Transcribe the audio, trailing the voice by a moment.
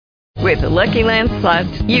With the Lucky Land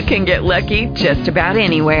Slots, you can get lucky just about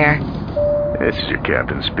anywhere. This is your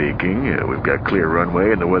captain speaking. We've got clear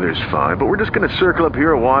runway and the weather's fine, but we're just going to circle up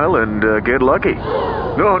here a while and get lucky.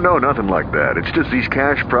 No, nothing like that. It's just these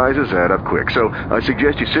cash prizes add up quick. So I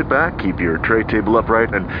suggest you sit back, keep your tray table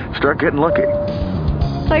upright, and start getting lucky.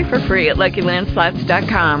 Play for free at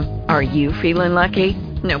LuckyLandSlots.com. Are you feeling lucky?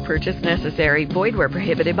 No purchase necessary. Void where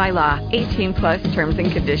prohibited by law. 18 plus terms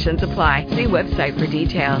and conditions apply. See website for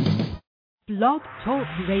details. Blog Talk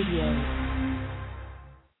Radio.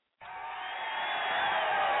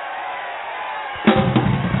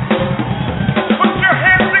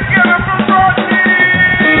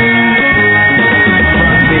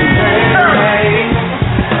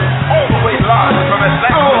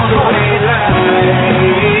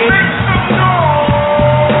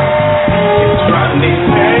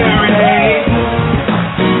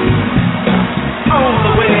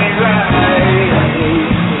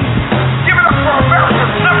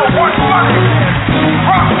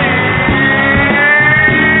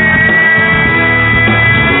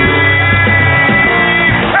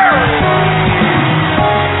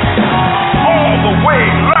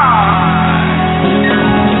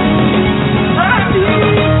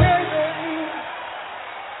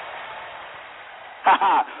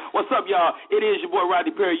 It is your boy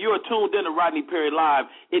Rodney Perry. You are tuned in to Rodney Perry Live.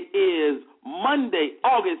 It is Monday,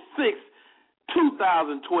 August 6th,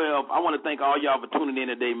 2012. I want to thank all y'all for tuning in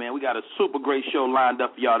today, man. We got a super great show lined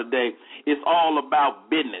up for y'all today. It's all about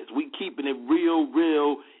business. We keeping it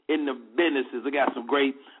real in the businesses. We got some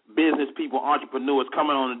great business people, entrepreneurs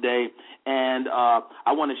coming on today. And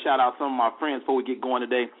I want to shout out some of my friends before we get going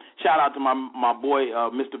today. Shout out to my boy,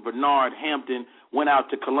 Mr. Bernard Hampton. Went out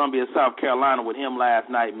to Columbia, South Carolina with him last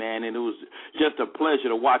night, man, and it was just a pleasure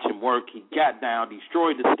to watch him work. He got down,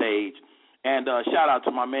 destroyed the stage. And shout out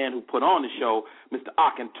to my man who put on the show, Mr.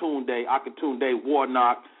 Akintunde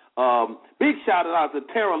Warnock. Big shout out to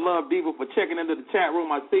Tara Love Diva for checking into the chat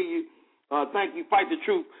room. I see you. Thank you, Fight the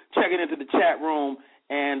Truth, checking into the chat room.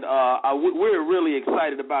 And we're really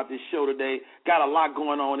excited about this show today. Got a lot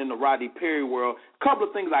going on in the Rodney Perry world. A couple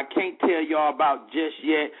of things I can't tell y'all about just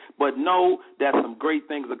yet, but know that some great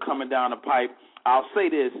things are coming down the pipe. I'll say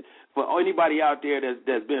this, for anybody out there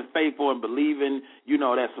that's been faithful and believing,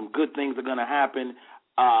 that some good things are going to happen.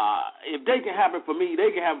 If they can happen for me,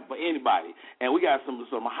 they can happen for anybody. And we got some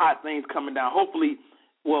hot things coming down. Hopefully,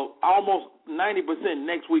 almost 90%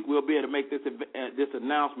 next week we'll be able to make this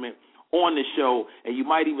announcement on the show, and you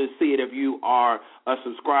might even see it if you are a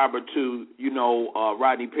subscriber to,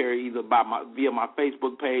 Rodney Perry, either via my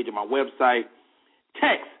Facebook page or my website.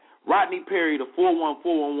 Text Rodney Perry to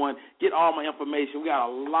 41411. Get all my information. We got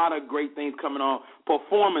a lot of great things coming on.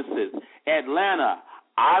 Performances. Atlanta.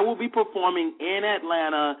 I will be performing in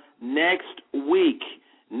Atlanta next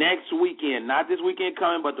weekend. Not this weekend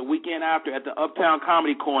coming, but the weekend after at the Uptown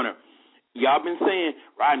Comedy Corner. Y'all been saying,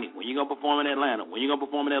 Rodney, when you going to perform in Atlanta?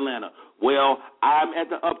 Well, I'm at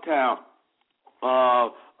the Uptown,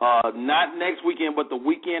 not next weekend, but the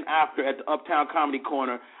weekend after at the Uptown Comedy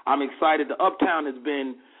Corner. I'm excited. The Uptown has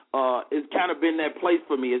been, it's kind of been that place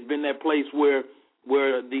for me. It's been that place where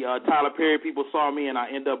the Tyler Perry people saw me, and I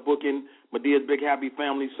end up booking Medea's Big Happy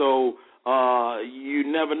Family. So you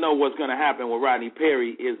never know what's going to happen when Rodney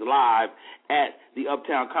Perry is live at the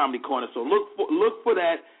Uptown Comedy Corner. So look for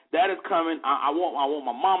that. That is coming. I want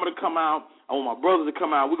my mama to come out. I want my brothers to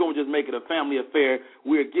come out. We're going to just make it a family affair.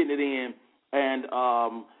 We're getting it in. And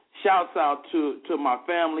shouts out to my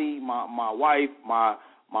family, my wife, my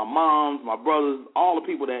moms, my brothers, all the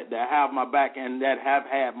people that have my back and that have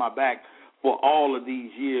had my back for all of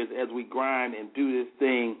these years as we grind and do this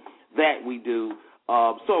thing that we do.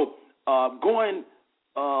 Shouts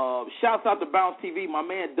out to Bounce TV. My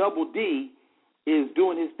man Double D is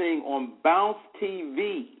doing his thing on Bounce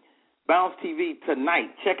TV. Bounce TV tonight.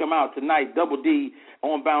 Check him out tonight. Double D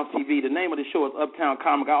on Bounce TV. The name of the show is Uptown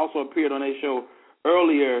Comic. I also appeared on that show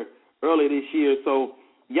earlier this year. So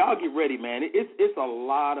y'all get ready, man. It's a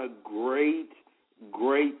lot of great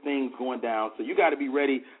things going down. So you got to be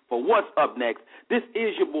ready for what's up next. This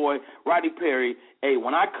is your boy Rodney Perry. Hey,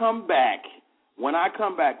 when I come back,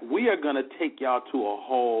 we are gonna take y'all to a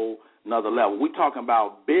whole another level. We're talking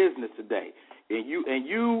about business today. And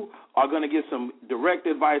you are going to get some direct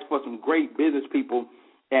advice for some great business people,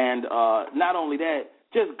 and not only that,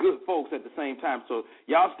 just good folks at the same time. So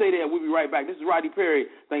y'all stay there. We'll be right back. This is Rodney Perry.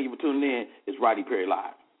 Thank you for tuning in. It's Rodney Perry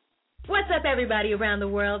Live. What's up, everybody around the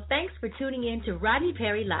world? Thanks for tuning in to Rodney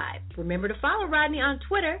Perry Live. Remember to follow Rodney on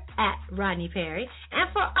Twitter @Rodney Perry. And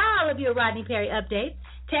for all of your Rodney Perry updates,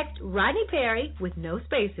 text Rodney Perry with no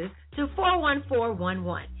spaces to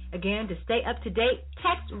 41411. Again, to stay up to date,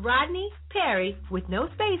 text Rodney Perry with no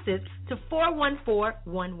spaces to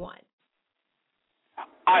 41411. All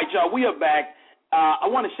right, y'all, we are back. I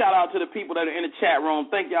want to shout out to the people that are in the chat room.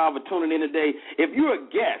 Thank y'all for tuning in today. If you're a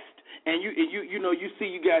guest and you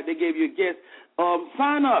see they gave you a guest,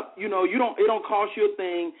 sign up. It don't cost you a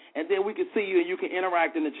thing, and then we can see you and you can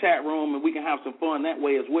interact in the chat room and we can have some fun that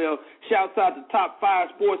way as well. Shouts out to Top 5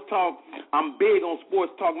 Sports Talk. I'm big on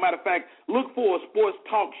sports talk. Matter of fact, look for a sports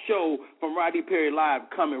talk show from Rodney Perry Live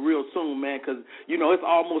coming real soon, man, because, it's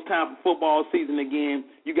almost time for football season again.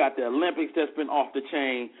 You got the Olympics that's been off the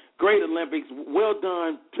chain. Great Olympics. Well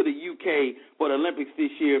done to the UK for the Olympics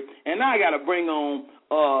this year. And now I got to bring on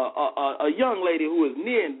a young lady who is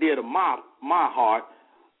near and dear to my heart.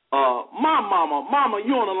 My mama. Mama,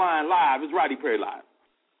 you on the line live. It's Rodney Perry Live.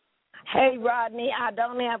 Hey, Rodney, I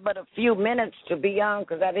don't have but a few minutes to be on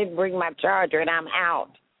because I didn't bring my charger and I'm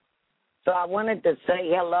out. So I wanted to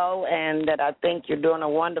say hello and that I think you're doing a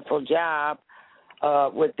wonderful job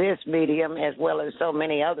with this medium as well as so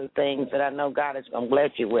many other things that I know God is going to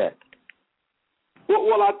bless you with.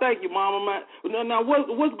 Well, I thank you, Mama. Now,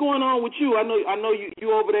 what's going on with you? I know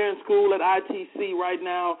you over there in school at ITC right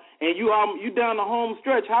now, and you down the home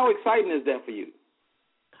stretch. How exciting is that for you?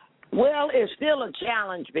 Well, it's still a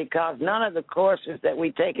challenge because none of the courses that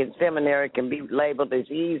we take in seminary can be labeled as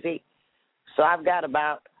easy. So I've got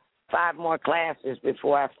about 5 more classes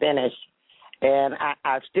before I finish, and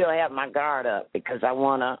I still have my guard up because I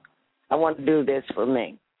want to do this for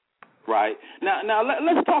me. Right. Now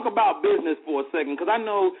let's talk about business for a second, because I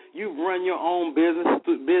know you've run your own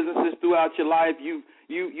businesses throughout your life.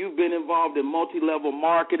 You've been involved in multi-level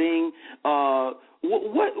marketing.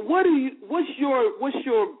 What's your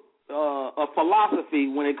philosophy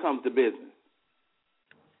when it comes to business?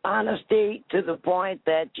 Honesty to the point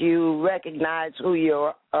that you recognize who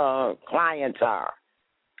your clients are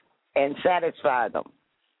and satisfy them.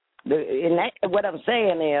 What I'm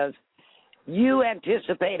saying is, you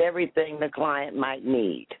anticipate everything the client might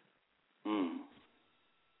need.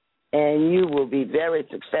 And you will be very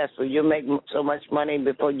successful. You'll make so much money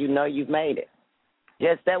before you know you've made it.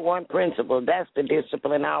 Just that one principle, that's the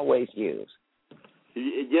discipline I always use.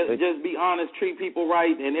 Just be honest, treat people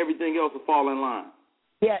right, and everything else will fall in line.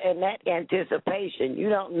 Yeah, and that anticipation, you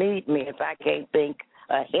don't need me if I can't think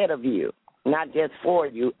ahead of you, not just for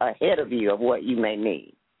you, ahead of you of what you may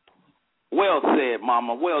need. Well said,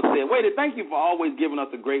 Mama. Well said. Wait, thank you for always giving us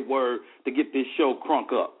a great word to get this show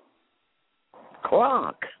crunk up.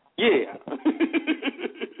 Crunk? Yeah.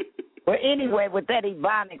 Well, anyway, with that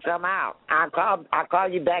ebonics, I'm out. I'll call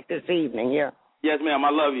you back this evening, yeah? Yes, ma'am.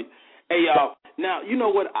 I love you. Hey, y'all. Now, you know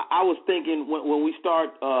what I was thinking when we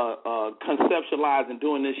start conceptualizing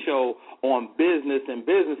doing this show on business and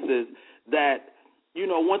businesses, that,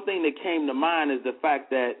 one thing that came to mind is the fact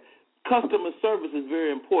that customer service is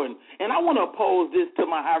very important. And I want to pose this to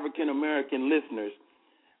my African-American listeners.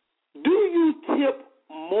 Do you tip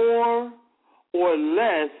more or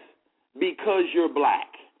less because you're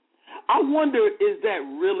black? I wonder, is that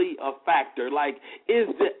really a factor? Like, is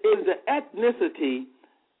the ethnicity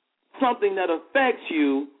something that affects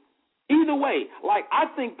you either way? Like, I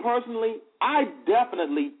think personally, I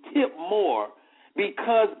definitely tip more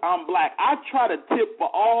because I'm black. I try to tip for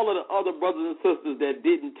all of the other brothers and sisters that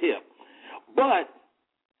didn't tip. But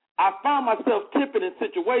I found myself tipping in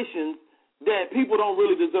situations that people don't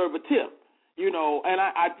really deserve a tip, and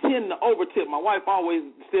I tend to over-tip. My wife always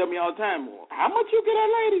tell me all the time, how much you get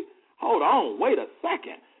that lady? Hold on, wait a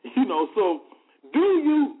second. So do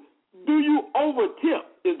you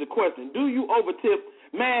over-tip is the question. Do you over-tip?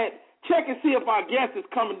 Man, check and see if our guest is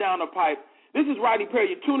coming down the pipe. This is Rodney Perry.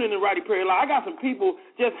 You're tuning in to Rodney Perry Live. I got some people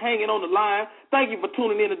just hanging on the line. Thank you for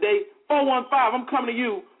tuning in today. 415, I'm coming to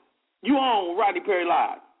you. You on Rodney Perry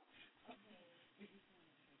Live.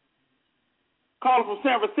 Caller from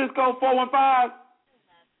San Francisco, 415.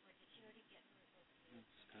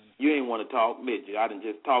 You ain't want to talk, did you? I didn't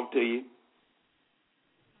just talk to you.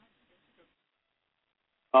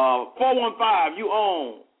 415, you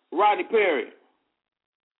on Rodney Perry.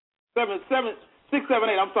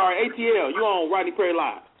 678, I'm sorry, ATL, you on Rodney Perry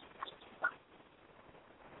Live.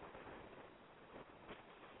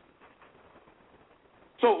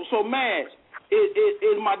 So man,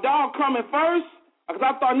 is my dog coming first? Because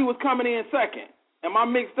I thought he was coming in second. Am I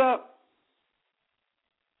mixed up?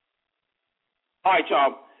 All right,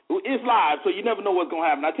 y'all. It's live, so you never know what's going to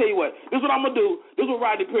happen. I tell you what, this is what I'm going to do. This is what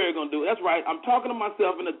Rodney Perry going to do. That's right. I'm talking to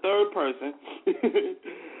myself in the third person.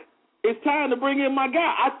 It's time to bring in my guy.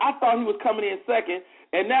 I thought he was coming in second,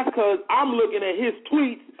 and that's because I'm looking at his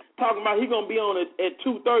tweets talking about he's going to be on at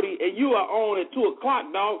 2:30, and you are on at 2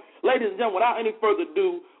 o'clock, dog. Ladies and gentlemen, without any further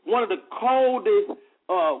ado, one of the coldest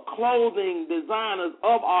clothing designers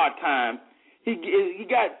of our time. He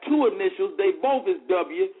got two initials. They both is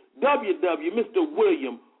WW, Mr.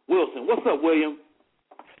 William Wilson. What's up, William?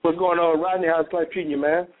 What's going on, Rodney? How's life treating you,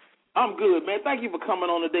 man? I'm good, man. Thank you for coming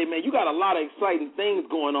on today, man. You got a lot of exciting things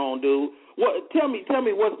going on, dude. Tell me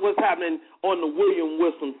what's happening on the William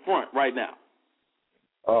Wilson front right now.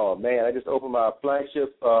 Oh, man, I just opened my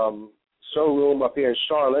flagship showroom up here in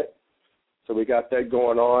Charlotte. So we got that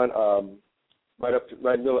going on right in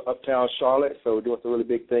the middle of uptown Charlotte. So we're doing some really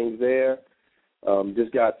big things there.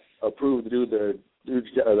 Just got approved to do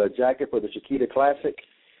the jacket for the Chiquita Classic.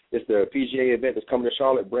 It's the PGA event that's coming to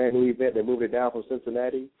Charlotte, brand new event. They moved it down from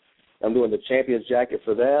Cincinnati. I'm doing the Champions jacket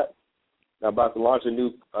for that. I'm about to launch a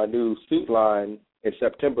new suit line in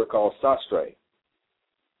September called Sastre.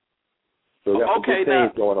 So that's some big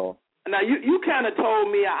things going on. Now, you kind of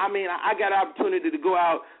told me, I got an opportunity to go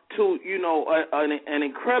out to, an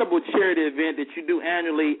incredible charity event that you do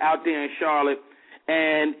annually out there in Charlotte,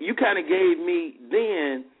 and you kind of gave me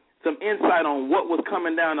then some insight on what was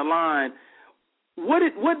coming down the line. What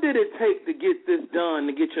did it take to get this done,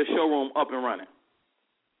 to get your showroom up and running?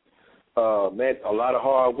 Man, a lot of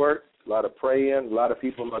hard work, a lot of praying, a lot of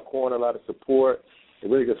people in my corner, a lot of support,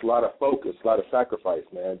 and really just a lot of focus, a lot of sacrifice,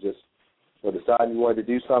 man. Just deciding you wanted to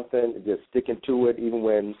do something and just sticking to it, even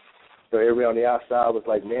when everybody on the outside was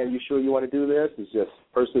like, man, you sure you want to do this? It's just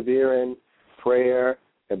persevering, prayer,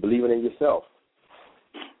 and believing in yourself.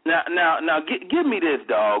 Now, give me this,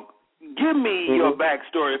 dog. Give me your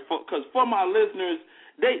backstory, because for my listeners,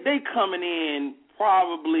 they coming in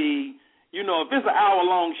probably, if it's an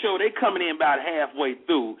hour-long show, they coming in about halfway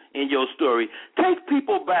through in your story. Take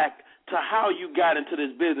people back to how you got into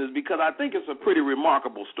this business, because I think it's a pretty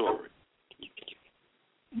remarkable story.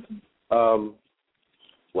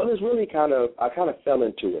 Well, it's really I kind of fell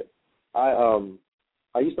into it.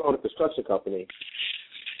 I used to own a construction company,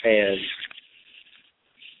 and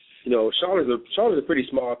Charlotte's a pretty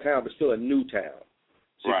small town, but still a new town.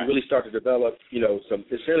 So you can really start to develop,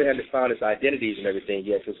 it really hadn't found its identities and everything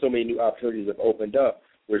yet, because so many new opportunities have opened up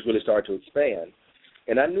where it's really started to expand.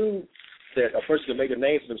 And I knew that a person could make a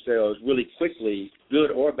name for themselves really quickly,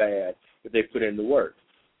 good or bad, if they put in the work.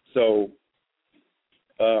 So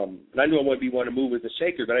and I knew I wanted to be one of the movers and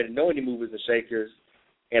shakers, but I didn't know any movers and shakers,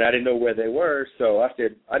 and I didn't know where they were. So I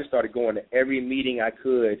just started going to every meeting I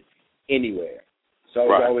could anywhere. So I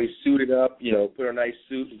was always suited up, put on a nice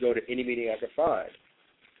suit and go to any meeting I could find.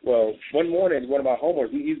 Well, one morning, one of my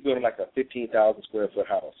homeowners, he's building like a 15,000 square foot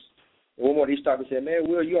house. And one morning he stopped and said, man,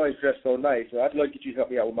 Will, you always dress so nice. So I'd like to get you to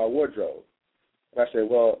help me out with my wardrobe. And I said,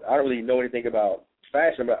 well, I don't really know anything about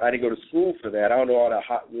fashion, but I didn't go to school for that. I don't know all that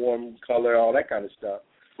hot, warm color, all that kind of stuff.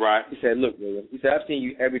 Right. He said, look, William, he said, I've seen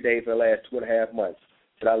you every day for the last 2.5 months.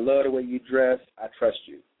 He said, I love the way you dress. I trust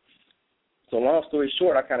you. So long story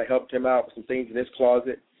short, I kind of helped him out with some things in his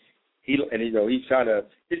closet. He's kind of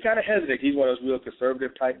hesitant. He's one of those real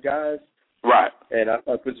conservative type guys. Right. And I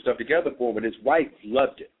put some stuff together for him, and his wife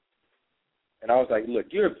loved it. And I was like, look,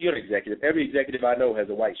 you're an executive. Every executive I know has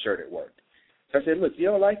a white shirt at work. So I said, look, you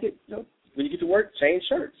don't like it? When you get to work, change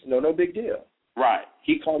shirts. No big deal. Right.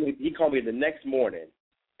 He called me the next morning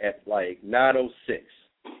at like 9:06.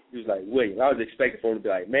 He was like, William, I was expecting for him to be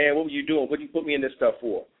like, man, what were you doing? What did you put me in this stuff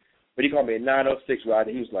for? But he called me at 9:06,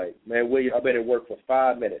 Rodney. He was like, man, William, I've been at work for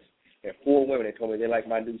 5 minutes, and 4 women that told me they like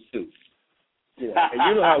my new suit. And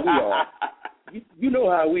you know how we are. You know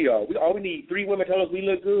how we are. All we need 3 women tell us we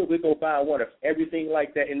look good. We go buy one of everything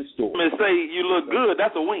like that in the store. I say you look good.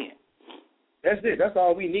 That's a win. That's it. That's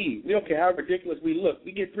all we need. We don't care how ridiculous we look.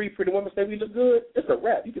 We get 3 pretty women say we look good. It's a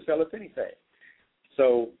wrap. You can sell us anything.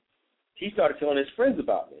 So he started telling his friends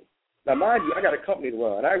about me. Now, mind you, I got a company to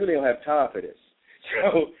run. I really don't have time for this.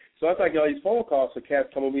 So I started getting all these phone calls for cats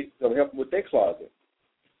coming with me to help them with their closet.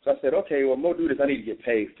 So I said, okay, well, I'm going to do this. I need to get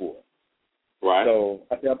paid for it. Right. So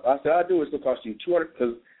I said, I'll do it. It's going to cost you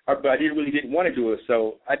 $200, but I didn't want to do it.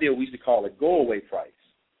 So I did what we used to call a go-away price.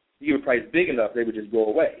 You give a price big enough, they would just go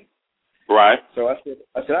away. Right. So I said,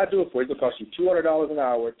 I'll do it for you. It's going to cost you $200 an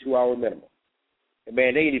hour, 2-hour minimum. And,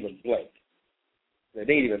 man, they ain't even blink. They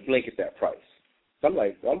ain't even blink at that price. So I'm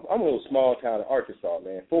like, I'm a little small town in Arkansas,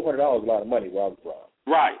 man. $400 is a lot of money where I'm from.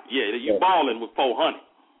 Right. Yeah, you balling with $400.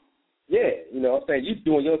 Yeah, I'm saying, you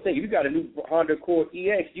doing your thing. If you got a new Honda Accord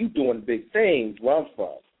EX, you doing big things where I'm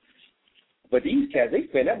from. But these cats, they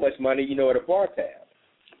spend that much money, at a bar tab.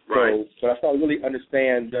 Right. So I started to really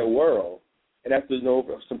understand their world. And after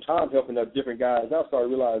some time helping up different guys, I started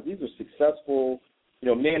to realize these are successful,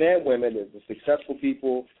 men and women, they're successful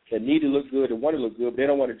people that need to look good and want to look good, but they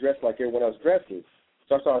don't want to dress like everyone else dresses.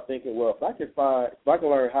 So I started thinking, well, if I can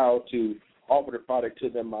learn how to offer the product to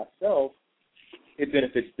them myself, it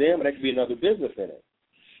benefits them, and there could be another business in it.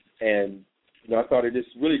 And, I started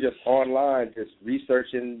really just online, just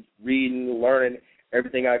researching, reading, learning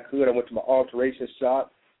everything I could. I went to my alteration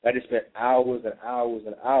shop. I just spent hours and hours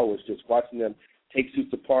and hours just watching them take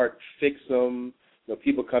suits apart, fix them.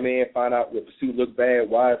 People come in, find out if the suit looked bad,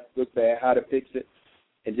 why it looked bad, how to fix it.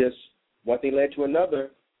 And just one thing led to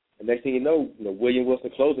another. And next thing you know, William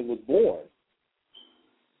Wilson Clothing was born.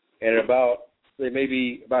 And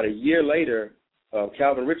maybe about a year later,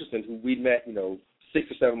 Calvin Richardson, who we'd met,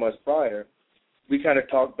 6 or 7 months prior, we kind of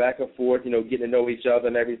talked back and forth, getting to know each other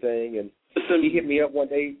and everything. And he hit me up one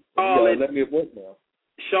day and left me a voicemail.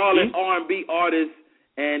 Charlotte R&B artist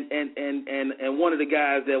and one of the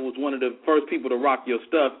guys that was one of the first people to rock your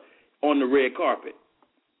stuff on the red carpet.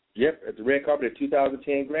 Yep, at the red carpet at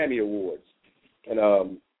 2010 Grammy Awards. And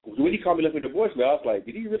when he called me looking at the voicemail, I was like,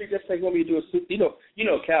 did he really just say he wanted me to do a suit?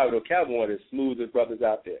 Calvin. Calvin one of the smoothest brothers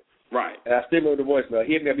out there. Right. And I still remember the voicemail.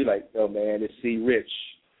 He hit me up and be like, oh, man, it's C. Rich.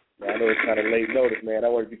 Man, I know it's kind of late notice, man. I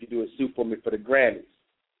wonder if you could do a suit for me for the Grammys.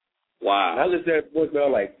 Wow. And I listened to that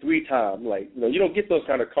voicemail like 3 times. Like, you don't get those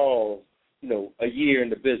kind of calls, a year in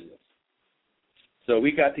the business. So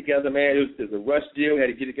we got together, man. It was a rush deal. We had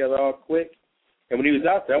to get together all quick. And when he was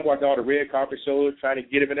out there, I'm watching all the red carpet shows, trying to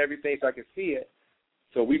get him and everything so I could see it.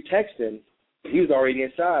 So we texted him. He was already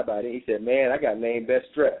inside by it. He said, man, I got named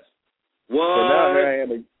Best Dressed. What? So now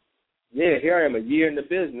here I am a year in the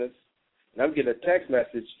business, and I'm getting a text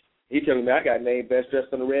message. He telling me I got named Best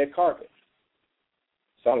Dressed on the red carpet.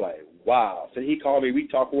 So I'm like, wow. So he called me. We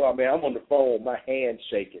talked a while, man. I'm on the phone, my hands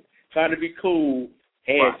shaking, trying to be cool,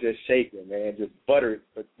 hands just shaking, man, just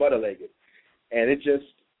butter-legged. And it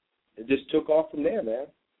just took off from there, man.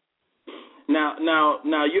 Now,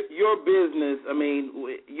 your business,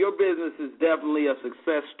 your business is definitely a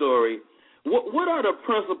success story. What are the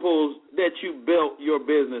principles that you built your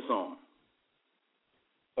business on?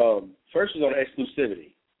 First is on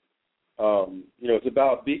exclusivity. It's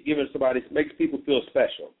about giving somebody, makes people feel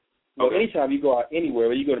special. Okay. Anytime you go out anywhere,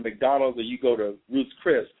 whether you go to McDonald's or you go to Ruth's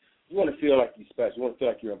Chris, you want to feel like you're special. You want to feel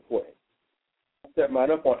like you're important. I set mine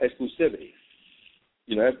up on exclusivity.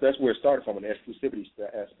 That's where it started from, an exclusivity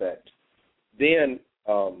aspect. Then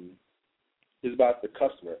it's about the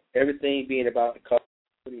customer. Everything being about the customer,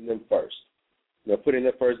 putting them first. Putting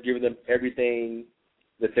them first, giving them everything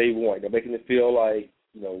that they want. Making them feel like,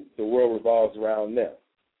 the world revolves around them.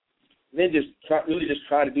 And then just try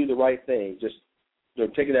to do the right thing. Just,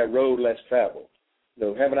 taking that road less traveled.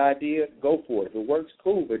 Have an idea, go for it. If it works,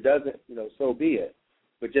 cool. If it doesn't, so be it.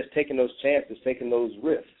 But just taking those chances, taking those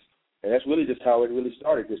risks. And that's really just how it really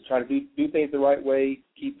started, just trying to do things the right way,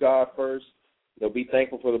 keep God first, be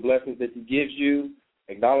thankful for the blessings that He gives you,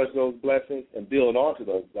 acknowledge those blessings, and build on to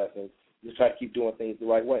those blessings. Just try to keep doing things the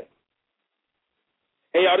right way.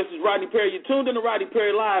 Hey, y'all, this is Rodney Perry. You're tuned in to Rodney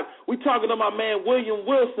Perry Live. We're talking to my man, William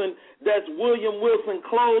Wilson. That's William Wilson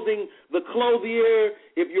Clothing, the Clothier.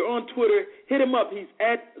 If you're on Twitter, hit him up. He's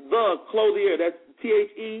at the Clothier. That's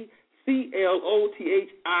TheClothier.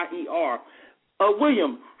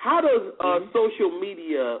 William, how does social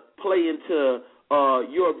media play into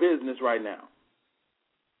your business right now?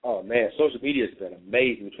 Oh, man, social media has been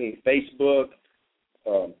amazing. Between Facebook,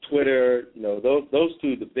 Twitter, those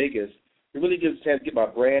two are the biggest. It really gives a chance to get my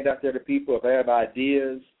brand out there to people. If I have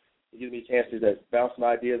ideas, it gives me a chance to just bounce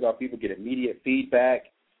my ideas off people, get immediate feedback.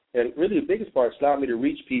 And really the biggest part is allowing me to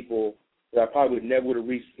reach people that I probably would have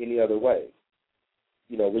reached any other way.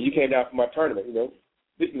 When you came down from my tournament,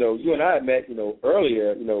 you and I had met,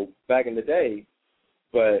 earlier, back in the day,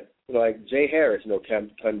 but, like Jay Harris,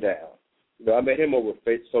 come down. I met him over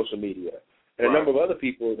social media. And a number of other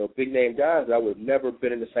people, big-name guys that I would have never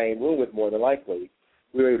been in the same room with more than likely.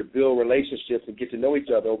 We were able to build relationships and get to know each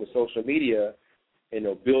other over social media and,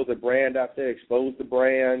 build the brand out there, expose the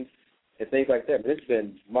brand, and things like that. But it's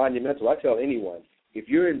been monumental. I tell anyone, if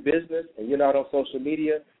you're in business and you're not on social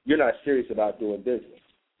media, you're not serious about doing business.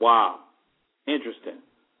 Wow. Interesting.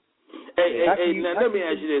 Hey, now let me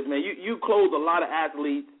ask you this, man. You clothe a lot of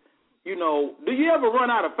athletes. Do you ever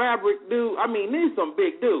run out of fabric, dude? These some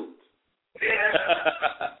big dudes.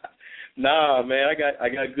 Nah, man, I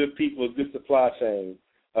got good people, good supply chain.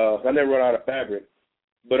 I never run out of fabric.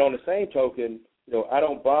 But on the same token, I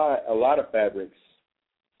don't buy a lot of fabrics.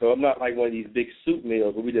 So I'm not like one of these big suit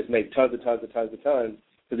mills where we just make tons. Because,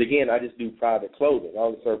 again, I just do private clothing. I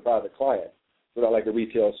only serve private clients. So not like a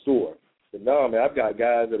retail store. But no, man, I've got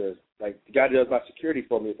guys that are, like, the guy that does my security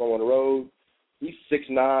for me if I'm on the road, he's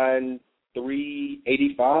 6'9",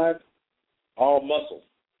 385, all muscle.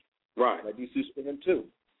 Right. I do suits for him, too.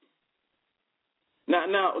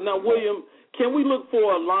 Now, William, can we look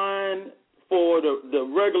for a line for the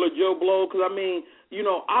regular Joe Blow? Because, I mean, you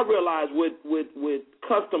know, I realize with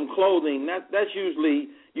custom clothing, that's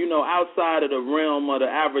usually, you know, outside of the realm of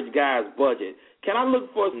the average guy's budget. Can I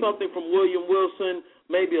look for something from William Wilson,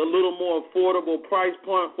 maybe a little more affordable price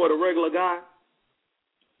point for the regular guy?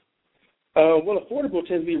 Well, affordable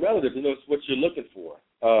tends to be relative. You know, it's what you're looking for.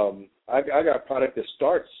 I got a product that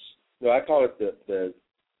starts, you know, I call it the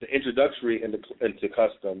introductory into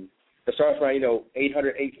custom. It starts around, you know,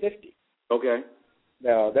 $800, $850. Okay.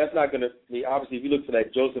 Now, that's not going to be, obviously, if you look for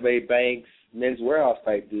that Joseph A. Banks Men's Warehouse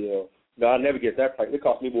type deal, no, I'll never get that price. It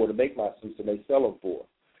costs me more to make my suits than they sell them for.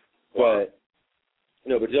 Wow. But,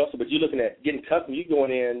 you know, but you're looking at getting custom. You're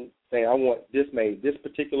going in saying, I want this made this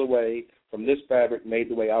particular way from this fabric made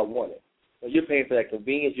the way I want it. So you're paying for that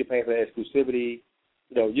convenience. You're paying for that exclusivity.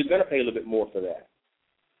 You know, you're going to pay a little bit more for that.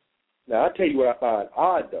 Now, I'll tell you what I find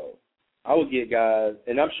odd, though. I would get guys,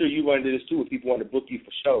 and I'm sure you run into this, too, if people want to book you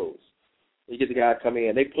for shows. You get the guy come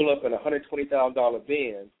in. They pull up in a $120,000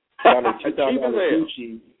 Benz, got on a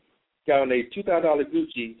 $2,000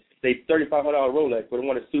 Gucci, they $3,500 Rolex, but they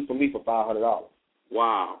want a suit from me for $500.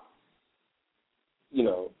 Wow. You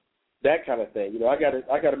know, that kind of thing. You know, I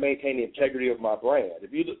got to maintain the integrity of my brand.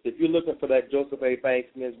 If you're looking for that Joseph A. Banks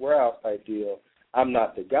Men's Warehouse type deal, I'm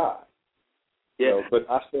not the guy. Yeah. You know, but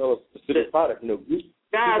I sell a specific product. You know,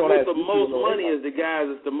 guys with the most money is the guys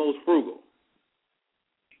that's the most frugal.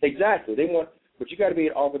 Exactly. They want, but you got to be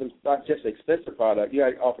able to offer them not just an expensive product. You got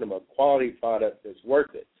to offer them a quality product that's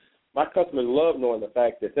worth it. My customers love knowing the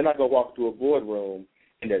fact that they're not going to walk into a boardroom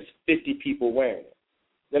and there's 50 people wearing it.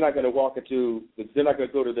 They're not going to they're not going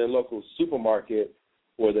to go to their local supermarket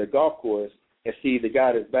or their golf course and see the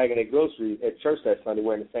guy that's bagging their groceries at church that Sunday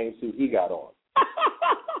wearing the same suit he got on.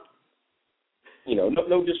 You know,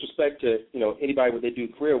 no disrespect to, you know, anybody what they do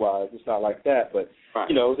career-wise. It's not like that. But, right.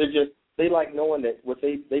 You know, they like knowing that what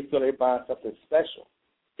they feel they're buying something special.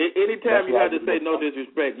 Anytime you have to say no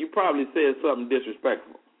disrespect, you probably said something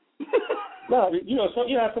disrespectful. No, you know, some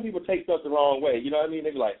people take stuff the wrong way. You know what I mean?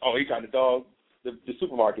 They be like, oh, he trying to dog the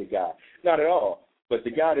supermarket guy. Not at all. But the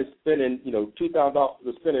guy that's spending, you know,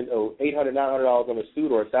 $2,000, spending $800, $900 on a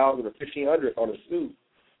suit or $1,000 or $1,500 on a suit,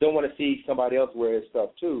 don't want to see somebody else wear his stuff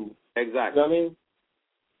too. Exactly. You know what I mean?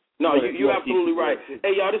 No, you're absolutely right.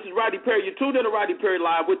 Hey, y'all, this is Rodney Perry. You're tuned in to Rodney Perry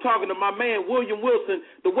Live. We're talking to my man, William Wilson.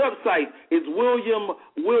 The website is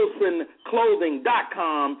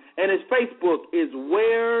WilliamWilsonClothing.com, and his Facebook is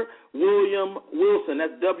Where William Wilson.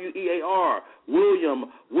 That's WEAR,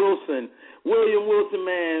 William Wilson. William Wilson,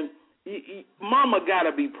 man, Mama got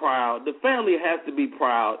to be proud. The family has to be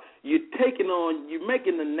proud. You're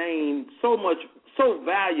making the name so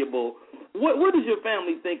valuable. What does your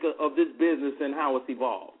family think of this business and how it's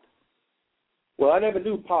evolved? Well, I never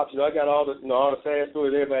knew Pops. You know, I got all the sad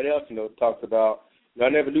stories everybody else, you know, talks about. You know, I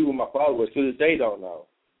never knew who my father was. To this day, don't know.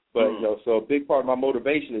 But, you know, so a big part of my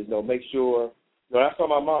motivation is, you know, make sure, you know, I saw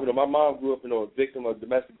my mom. You know, my mom grew up, you know, a victim of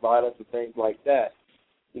domestic violence and things like that.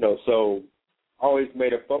 You know, so I always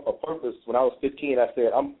made a purpose. When I was 15, I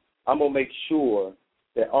said, I'm going to make sure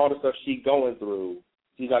that all the stuff she's going through,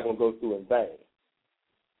 she's not going to go through in vain.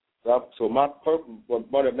 So my purpose,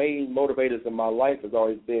 one of the main motivators in my life has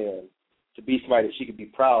always been to be somebody that she could be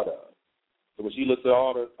proud of. So when she looks at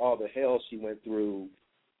all the hell she went through,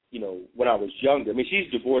 you know, when I was younger. I mean, she's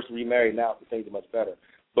divorced and remarried now, so things are much better.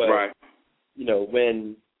 But, right. You know,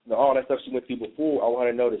 when all that stuff she went through before, I want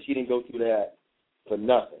her to know that she didn't go through that for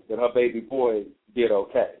nothing, that her baby boy did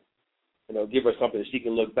okay. You know, give her something that she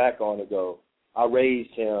can look back on and go, I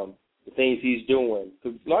raised him, the things he's doing.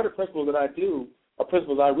 Because a lot of the principles that I do are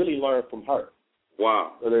principles I really learned from her.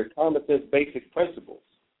 Wow. So they're common sense basic principles.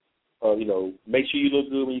 You know, make sure you look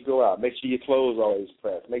good when you go out. Make sure your clothes are always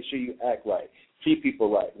pressed. Make sure you act right. Treat people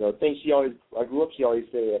right. You know, things I grew up, she always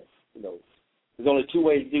said, you know, there's only two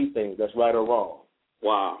ways to do things. That's right or wrong.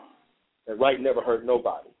 Wow. And right never hurt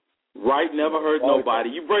nobody. Right never hurt nobody.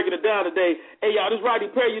 You breaking it down today. Hey, y'all, this is Rodney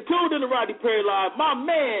Perry. You tuned in to Rodney Perry Live. My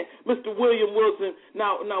man, Mr. William Wilson.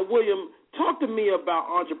 Now, William, talk to me about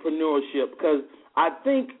entrepreneurship, because I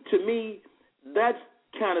think, to me, that's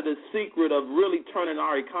kind of the secret of really turning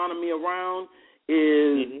our economy around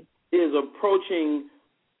is approaching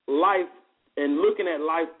life and looking at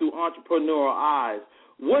life through entrepreneurial eyes.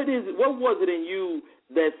 What was it in you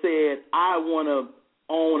that said, I want to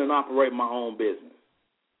own and operate my own business?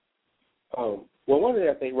 Well, one thing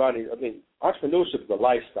I think, Rodney, entrepreneurship is a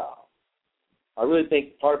lifestyle. I really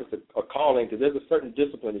think part of it's a calling, because there's a certain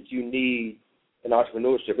discipline that you need in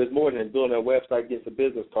entrepreneurship. It's more than building a website, getting some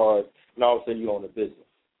business cards, and all of a sudden you own a business.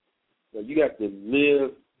 You have to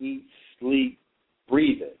live, eat, sleep,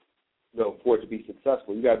 breathe it, for it to be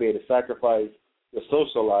successful. You got to be able to sacrifice your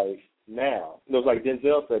social life, now. It was like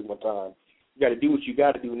Denzel said one time, you got to do what you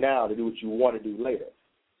got to do now to do what you want to do later.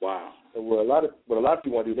 Wow. And what a lot of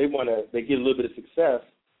people want to do, they get a little bit of success,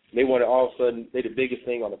 and they want to all of a sudden, they're the biggest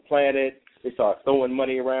thing on the planet. They start throwing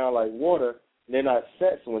money around like water, and they're not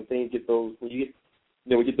set. So when things get those, when you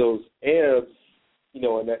get those ebbs, and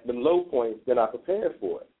the low points, they're not prepared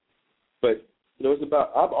for it. But it's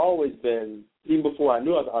about, I've always been, even before I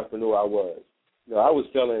knew I was an entrepreneur,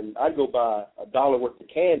 I'd go buy $1 worth of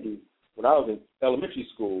candy when I was in elementary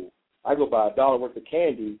school. I'd go buy $1 worth of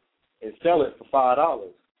candy and sell it for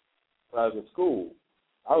 $5 when I was in school.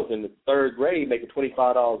 I was in the 3rd grade making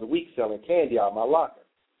 $25 a week selling candy out of my locker.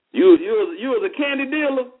 You was a candy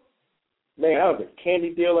dealer? Man, I was a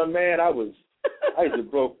candy dealer, man. I used to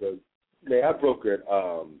broker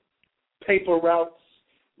paper routes.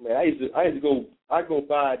 Man, I go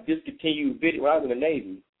buy discontinued video when I was in the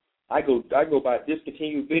Navy. I go buy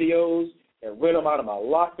discontinued videos and rent them out of my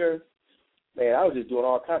locker. Man, I was just doing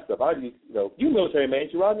all kinds of stuff. You military, man,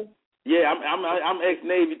 ain't you, Rodney? Yeah, I'm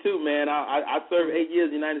ex-Navy too, man. I served 8 years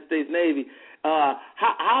in the United States Navy.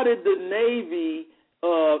 How did the Navy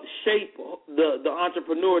shape the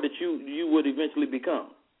entrepreneur that you would eventually become?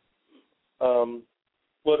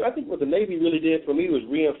 Well, I think what the Navy really did for me was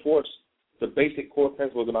reinforce the basic core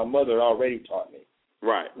principles that my mother already taught me.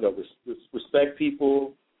 Right. Respect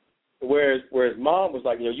people. Whereas Mom was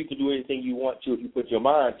like, you can do anything you want to if you put your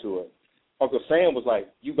mind to it. Uncle Sam was like,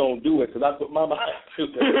 you gonna do it because I put my mind to it.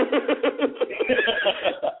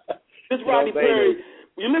 This Rodney Perry.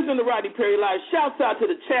 You listen to Rodney Perry Live. Shouts out to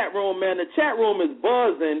the chat room, man. The chat room is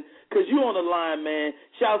buzzing because you on the line, man.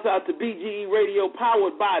 Shouts out to BGE Radio,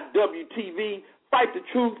 powered by WTV. Fight the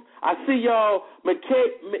truth. I see y'all.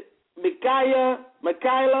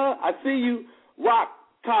 Michaela, I see you. Rock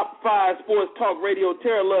Top 5 Sports Talk Radio,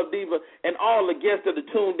 Terra Love Diva, and all the guests that are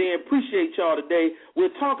tuned in. Appreciate y'all today.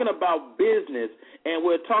 We're talking about business, and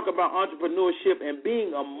we're talking about entrepreneurship and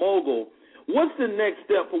being a mogul. What's the next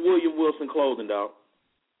step for William Wilson Clothing, dog?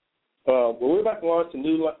 Well, we're about to launch a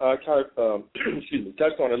new, touched on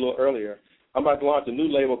it a little earlier. I'm about to launch a new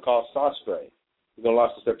label called Sastre. We're going to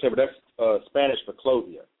launch in September. That's Spanish for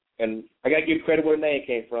clothier. And I got to give credit where the name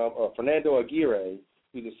came from. Fernando Aguirre,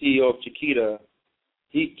 who's the CEO of Chiquita,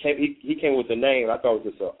 he came with the name. I thought it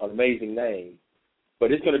was just an amazing name.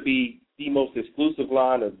 But it's going to be the most exclusive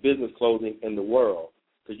line of business clothing in the world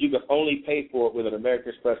because you can only pay for it with an American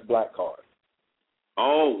Express Black Card.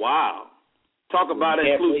 Oh, wow. Talk about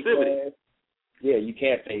exclusivity. Yeah, you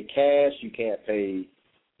can't pay cash. You can't pay,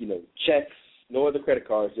 checks, no other credit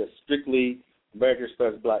cards, just strictly American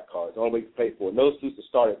Express Black Cards. The only way you can pay for it. No suits to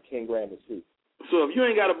start at $10,000 a suit. So if you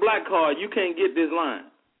ain't got a black card, you can't get this line.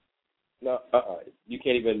 No, you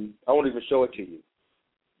can't even. I won't even show it to you.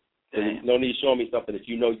 No need showing me something that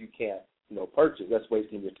you can't, purchase. That's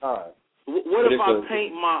wasting your time. What if I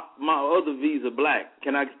paint my other Visa black?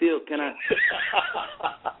 Can I?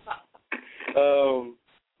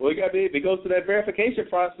 Well, if it goes through that verification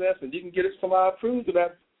process, and you can get it somehow approved to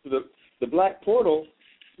the black portal,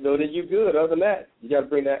 then you're good. Other than that, you got to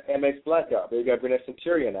bring that Amex Black out. You got to bring that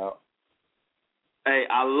Centurion out. Hey,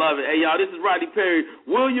 I love it. Hey, y'all, this is Rodney Perry.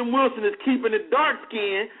 William Wilson is keeping it dark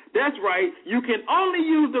skinned. That's right. You can only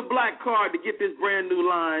use the black card to get this brand new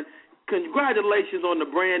line. Congratulations on the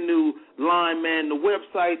brand new line, man. The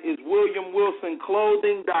website is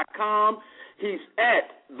WilliamWilsonClothing.com. He's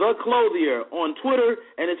at The Clothier on Twitter,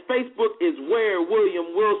 and his Facebook is Where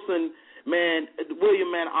William Wilson. Man,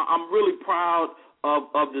 William, man, I'm really proud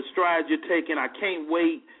of the strides you're taking. I can't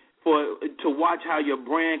wait to watch how your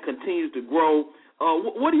brand continues to grow.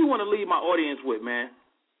 What do you want to leave my audience with, man?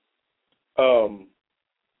 Well,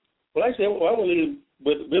 actually, I want to leave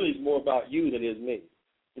with really more about you than it is me.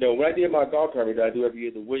 When I did my golf tournament that I do every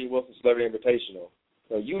year, the William Wilson Celebrity Invitational,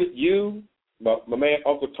 my man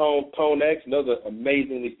Uncle Tone X, another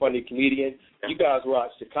amazingly funny comedian, you guys were out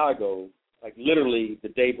in Chicago, like literally the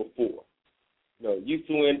day before. You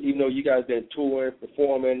flew in, even though you guys been touring,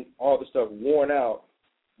 performing, all the stuff worn out.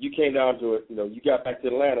 You came down to it, you got back to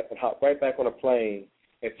Atlanta and hopped right back on a plane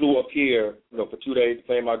and flew up here, for 2 days to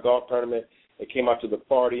play my golf tournament. It came out to the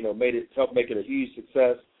party, helped make it a huge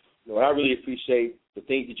success. And I really appreciate the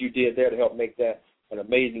things that you did there to help make that an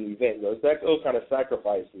amazing event. It's those kind of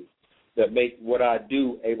sacrifices that make what I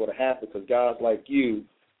do able to happen because guys like you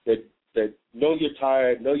that know you're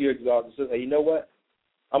tired, know you're exhausted, say, hey, you know what?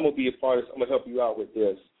 I'm going to be a part of this. I'm going to help you out with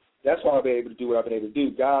this. That's why I've been able to do what I've been able to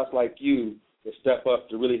do. Guys like you that step up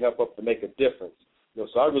to really help up to make a difference.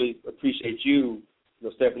 So I really appreciate you,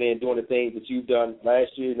 stepping in, doing the things that you've done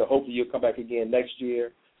last year. Hopefully you'll come back again next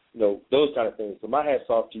year. Those kind of things. So my hat's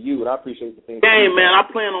off to you, and I appreciate the things. Hey, man, I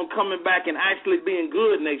plan on coming back and actually being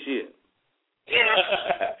good next year.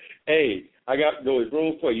 Hey, there's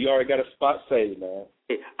room for you. You already got a spot saved, man.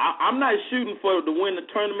 Hey, I'm not shooting for to win the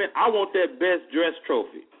tournament. I want that best dress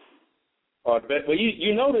trophy. Well,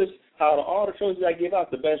 you notice how all the trophies I give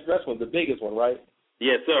out, the best dress one's the biggest one, right?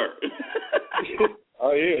 Yes, sir.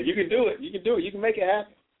 Oh, yeah. You can do it. You can make it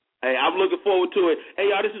happen. Hey, I'm looking forward to it.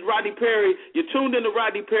 Hey, y'all, this is Rodney Perry. You're tuned in to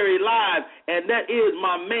Rodney Perry Live, and that is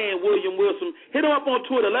my man, William Wilson. Hit him up on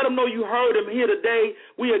Twitter. Let him know you heard him here today.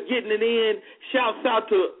 We are getting it in. Shouts out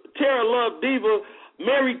to Tara Love Diva,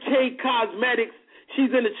 Mary Kay Cosmetics.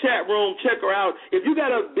 She's in the chat room. Check her out. If you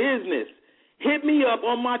got a business, hit me up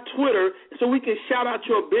on my Twitter so we can shout out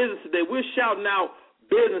your business today. We're shouting out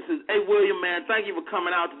businesses. Hey, William, man, thank you for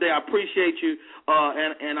coming out today. I appreciate you,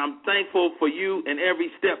 and I'm thankful for you and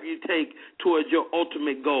every step you take towards your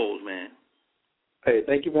ultimate goals, man. Hey,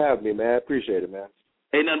 thank you for having me, man. I appreciate it, man.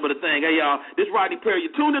 Ain't nothing but a thing. Hey, y'all, this is Rodney Perry.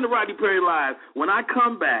 You're tuned in to Rodney Perry Live. When I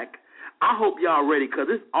come back, I hope y'all ready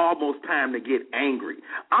because it's almost time to get angry.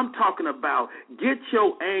 I'm talking about get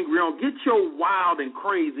your angry on, get your wild and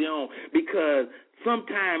crazy on, because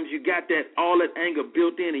sometimes you got all that anger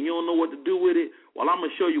built in and you don't know what to do with it. Well, I'm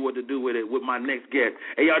going to show you what to do with it with my next guest.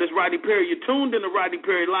 Hey, y'all, this is Rodney Perry. You're tuned in to Rodney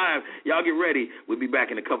Perry Live. Y'all get ready. We'll be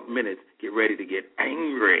back in a couple minutes. Get ready to get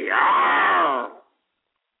angry. Ah!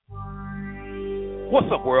 What's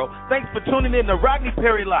up, world? Thanks for tuning in to Rodney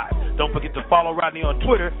Perry Live. Don't forget to follow Rodney on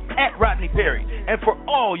Twitter @Rodney Perry. And for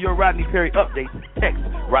all your Rodney Perry updates, text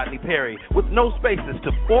Rodney Perry with no spaces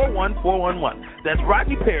to 41411. That's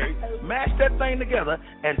Rodney Perry. Mash that thing together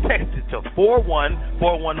and text it to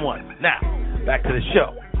 41411. Now, back to the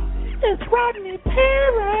show. It's Rodney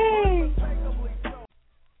Perry.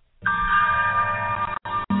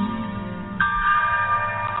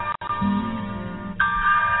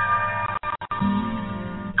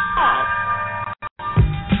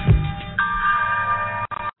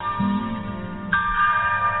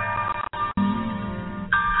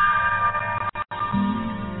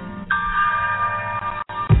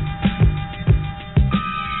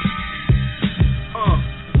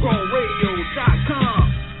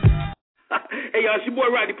 Hey, y'all, it's your boy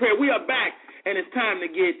Rodney Perry. We are back, and it's time to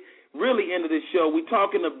get really into this show. We're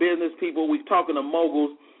talking to business people. We're talking to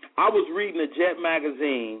moguls. I was reading a Jet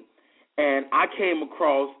magazine, and I came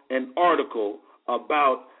across an article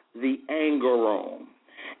about the anger room.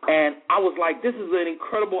 And I was like, this is an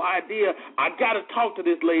incredible idea. I got to talk to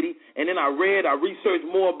this lady. And then I researched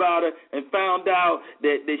more about her and found out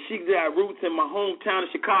that she got roots in my hometown of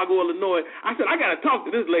Chicago, Illinois. I said, I got to talk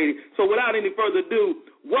to this lady. So without any further ado,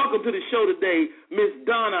 welcome to the show today, Miss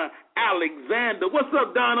Donna Alexander. What's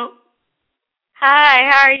up, Donna? Hi,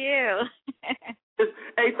 how are you?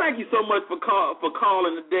 Hey, thank you so much for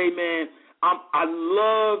calling today, man. I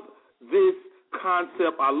love this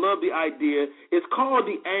concept. I love the idea. It's called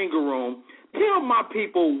the anger room. Tell my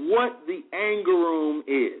people what the anger room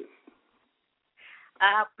is.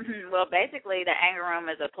 Well, basically, the anger room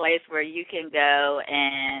is a place where you can go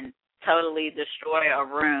and totally destroy a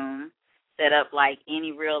room, set up like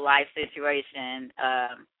any real life situation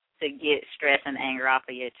to get stress and anger off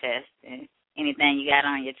of your chest. And anything you got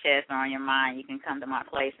on your chest or on your mind, you can come to my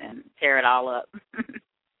place and tear it all up.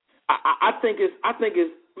 I think it's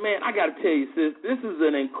man, I got to tell you, sis, this is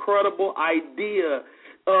an incredible idea.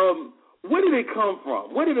 Where did it come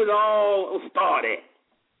from? Where did it all start at?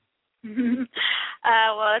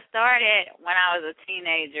 Well, it started when I was a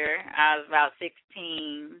teenager. I was about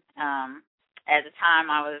 16. At the time,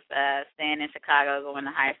 I was staying in Chicago, going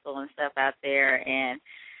to high school and stuff out there, and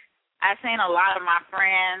I seen a lot of my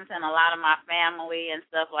friends and a lot of my family and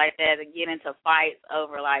stuff like that get into fights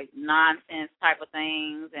over, like, nonsense type of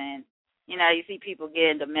things. And, you know, you see people get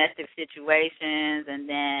in domestic situations, and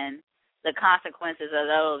then the consequences of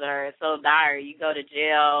those are so dire. You go to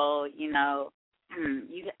jail, you know,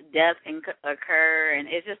 death can occur, and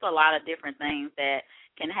it's just a lot of different things that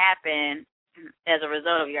can happen as a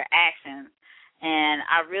result of your actions. And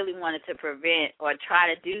I really wanted to prevent or try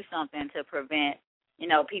to do something to prevent, you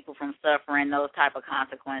know, people from suffering those type of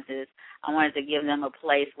consequences. I wanted to give them a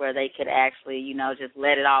place where they could actually, you know, just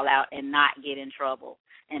let it all out and not get in trouble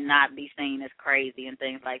and not be seen as crazy and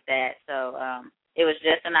things like that. So it was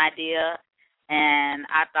just an idea, and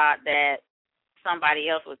I thought that somebody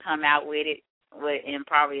else would come out with it in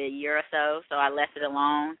probably a year or so, so I left it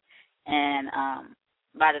alone. And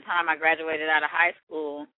by the time I graduated out of high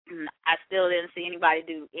school, I still didn't see anybody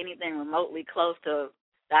do anything remotely close to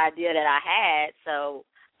the idea that I had. So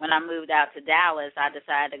when I moved out to Dallas, I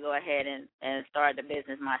decided to go ahead and start the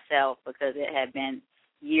business myself, because it had been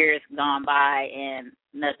years gone by and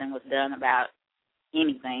nothing was done about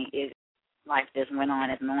anything. Life just went on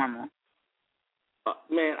as normal.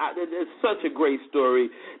 Man, it's such a great story.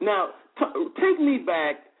 Now, take me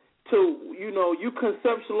back to, you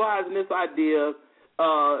conceptualizing this idea,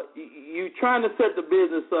 you trying to set the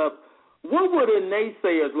business up. What were the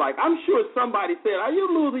naysayers like? I'm sure somebody said, "Are you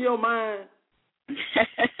losing your mind?"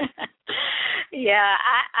 Yeah,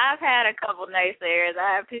 I've had a couple naysayers.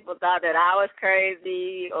 I had people thought that I was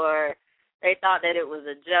crazy, or they thought that it was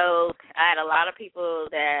a joke. I had a lot of people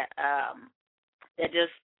that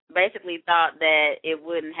just basically thought that it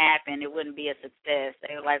wouldn't happen, it wouldn't be a success.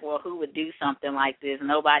 They were like, well, who would do something like this?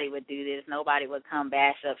 Nobody would do this. Nobody would come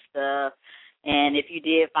bash up stuff. And if you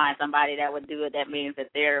did find somebody that would do it, that means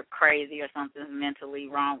that they're crazy or something's mentally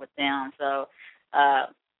wrong with them. So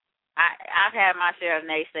I've had my share of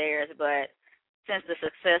naysayers, but since the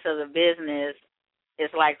success of the business,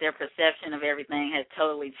 it's like their perception of everything has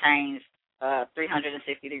totally changed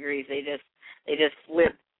 360 degrees. They just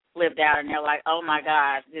flipped out, and they're like, oh, my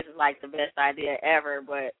gosh, this is like the best idea ever.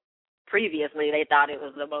 But previously they thought it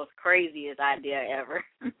was the most craziest idea ever.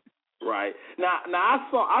 Right. Now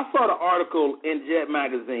I saw the article in Jet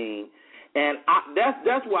Magazine, and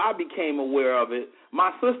that's where I became aware of it.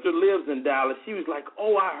 My sister lives in Dallas. She was like,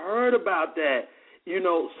 oh, I heard about that.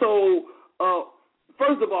 So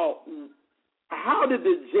first of all, how did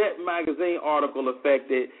the Jet Magazine article affect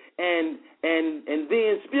it? And then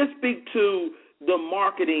just speak to the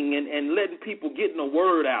marketing and letting people getting the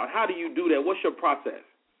word out. How do you do that? What's your process?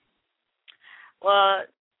 Well,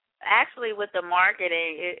 actually, with the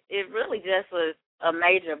marketing, it really just was a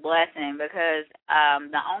major blessing because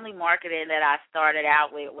the only marketing that I started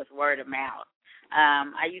out with was word of mouth.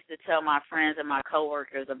 I used to tell my friends and my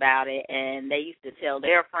coworkers about it, and they used to tell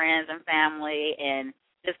their friends and family, and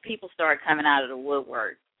just people started coming out of the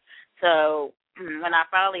woodwork. So when I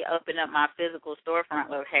finally opened up my physical storefront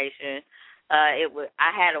location,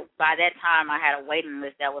 by that time I had a waiting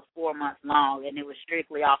list that was 4 months long, and it was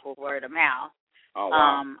strictly off of word of mouth. Oh,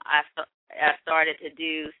 wow. I started to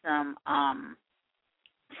do some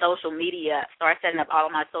social media, start setting up all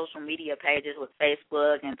of my social media pages with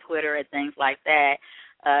Facebook and Twitter and things like that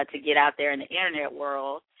to get out there in the internet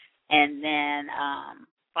world. And then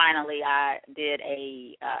finally I did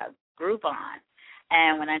a Groupon.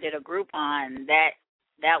 And when I did a Groupon,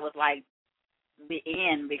 that was like the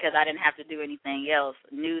end because I didn't have to do anything else.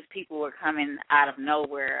 News people were coming out of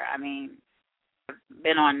nowhere. I mean, I've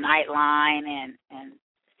been on Nightline and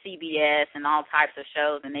CBS and all types of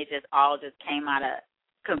shows, and they just all just came out of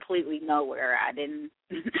completely nowhere. I didn't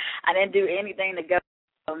do anything to go.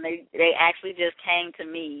 They actually just came to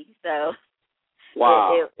me. So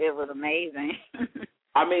wow, it was amazing.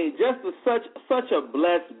 I mean, just such a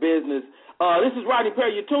blessed business. This is Rodney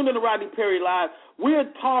Perry. You're tuned in to Rodney Perry Live.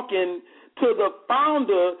 We're talking to the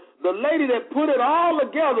founder, the lady that put it all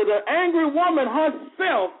together, the angry woman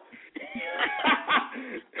herself.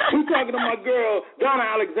 We're talking to my girl, Donna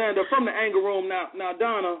Alexander from the Anger Room. Now,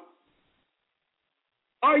 Donna,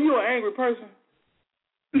 are you an angry person?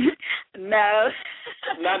 No.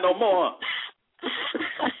 Not no more.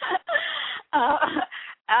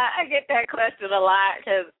 I get that question a lot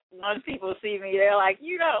because when people see me, they're like,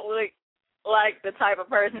 you don't look like the type of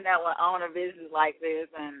person that would own a business like this,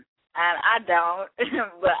 and I don't,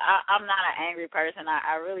 but I'm not an angry person.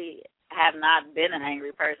 I really have not been an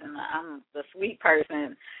angry person. I'm the sweet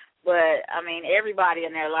person, but, I mean, everybody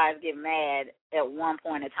in their lives get mad at one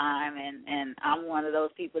point in time, and I'm one of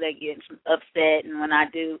those people that get upset, and when I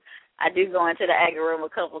do go into the anger room a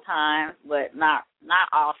couple times, but not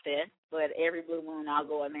often, but every blue moon I'll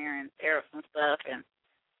go in there and tear up some stuff, and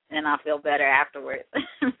then I'll feel better afterwards.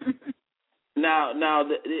 Now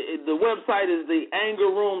the website is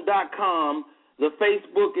theangerroom.com. The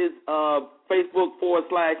Facebook is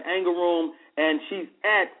Facebook.com/Angerroom, and she's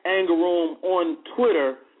at Angerroom on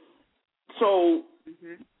Twitter. So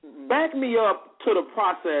back me up to the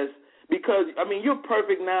process because, I mean, you're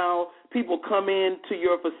perfect now. People come into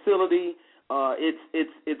your facility.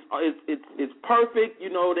 It's perfect. You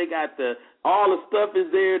know, they got all the stuff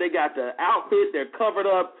is there. They got the outfit. They're covered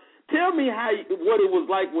up. Tell me what it was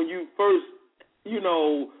like when you first,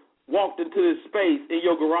 walked into this space in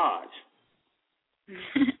your garage.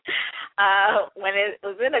 When it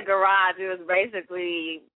was in a garage, it was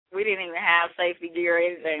basically, we didn't even have safety gear or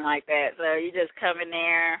anything like that. So you just come in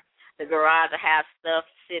there. The garage will have stuff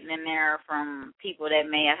sitting in there from people that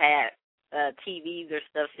may have had TVs or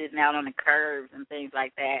stuff sitting out on the curbs and things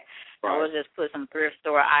like that. Right. I would just put some thrift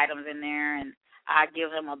store items in there, and I'd give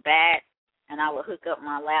them a bat, and I would hook up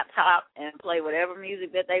my laptop and play whatever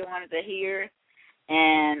music that they wanted to hear,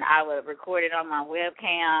 and I would record it on my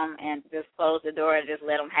webcam and just close the door and just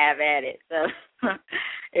let them have at it. So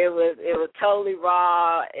it was totally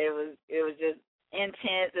raw. It was just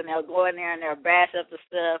intense, and they'll go in there and they'll bash up the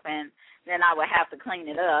stuff, and then I would have to clean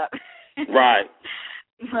it up. Right.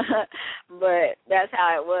 But that's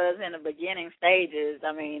how it was in the beginning stages.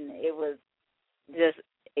 I mean, it was just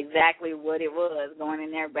exactly what it was, going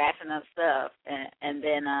in there bashing up stuff. And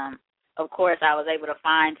then, of course, I was able to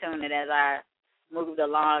fine-tune it as I moved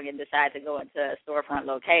along and decided to go into a storefront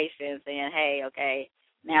location, saying, hey, okay,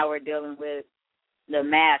 now we're dealing with the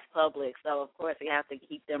mass public, so of course we have to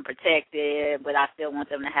keep them protected, but I still want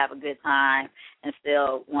them to have a good time and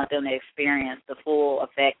still want them to experience the full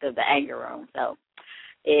effect of the anger room. So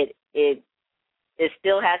it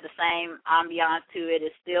still has the same ambiance to it.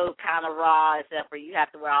 It's still kind of raw, except for you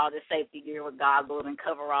have to wear all this safety gear with goggles and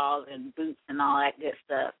coveralls and boots and all that good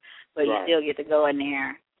stuff. But you still get to go in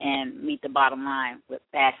there and meet the bottom line with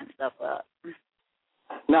bashing stuff up.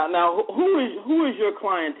 Now, who is your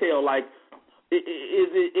clientele? Like,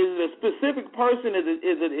 is it a specific person? Is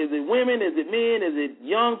it women? Is it men? Is it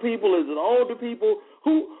young people? Is it older people?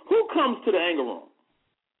 Who comes to the anger room?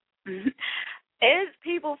 It's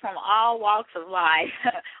people from all walks of life.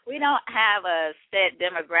 We don't have a set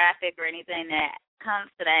demographic or anything that comes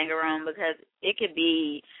to the anger room, because it could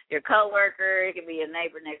be your coworker, it could be a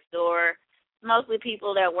neighbor next door. Mostly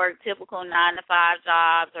people that work typical 9-to-5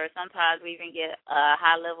 jobs, or sometimes we even get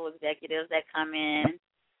high-level executives that come in.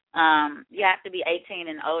 You have to be 18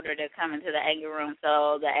 and older to come into the anger room.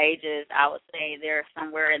 So the ages, I would say they're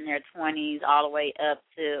somewhere in their 20s all the way up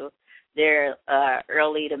to their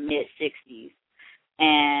early to mid-60s.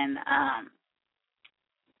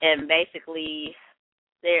 And basically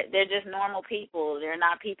they're just normal people. They're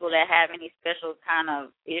not people that have any special kind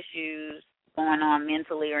of issues going on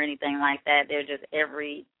mentally or anything like that. They're just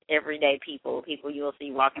everyday people you'll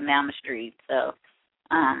see walking down the street. So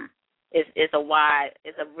it's a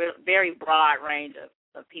very broad range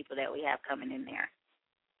of people that we have coming in there.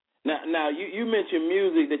 Now you mentioned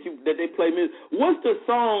music that they play music. What's the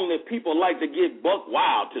song that people like to get buck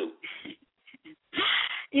wild to?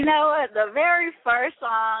 You know what? The very first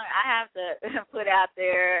song I have to put out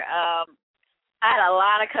there, I had a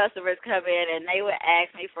lot of customers come in and they would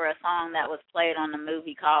ask me for a song that was played on the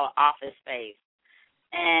movie called Office Space.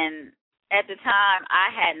 And at the time, I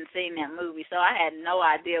hadn't seen that movie, so I had no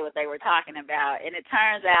idea what they were talking about. And it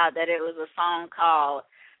turns out that it was a song called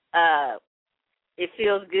It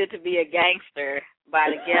Feels Good to Be a Gangster by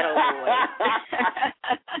the Ghetto Boys.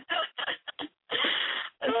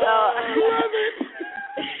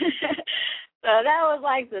 So that was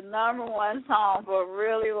like the number one song for a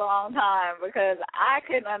really long time, because I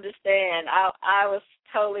couldn't understand. I was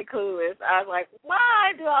totally clueless. I was like,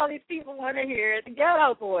 why do all these people want to hear the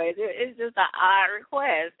Ghetto Boys? It's just an odd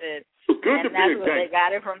request. And that's where they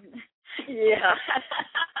got it from. Yeah.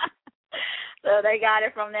 So they got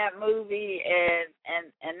it from that movie, and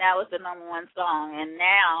that was the number one song. And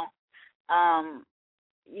now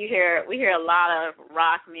we hear a lot of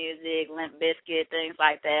rock music, Limp Bizkit, things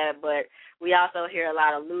like that, but we also hear a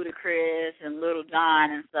lot of Ludacris and Little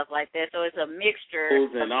John and stuff like that. So it's a mixture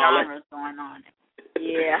of genres going on.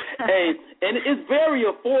 Yeah. Hey, and it's very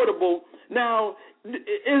affordable. Now,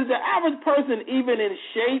 is the average person even in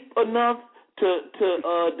shape enough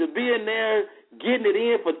to be in there getting it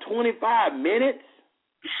in for 25 minutes?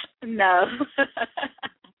 No.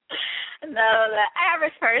 No, the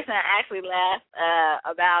average person actually lasts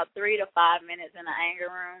about 3 to 5 minutes in the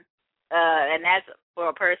anger room, and that's for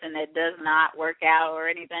a person that does not work out or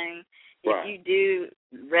anything. Right. If you do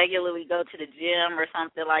regularly go to the gym or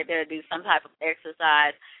something like that, or do some type of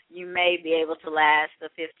exercise, you may be able to last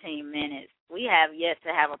the 15 minutes. We have yet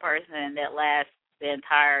to have a person that lasts the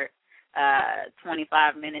entire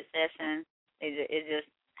 25-minute session. It just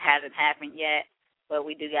hasn't happened yet, but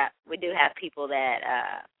we do have people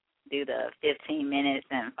that do the 15 minutes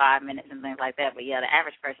and 5 minutes and things like that. But, yeah, the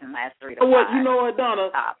average person lasts 3 to 5. Well, you know what,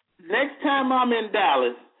 Donna? Next time I'm in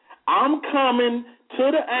Dallas, I'm coming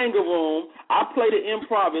to the anger room. I play the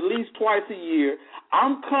improv at least twice a year.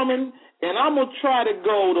 I'm coming, and I'm going to try to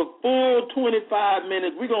go the full 25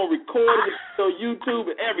 minutes. We're going to record it on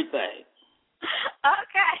YouTube and everything.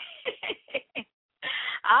 Okay.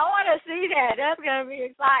 I want to see that. That's going to be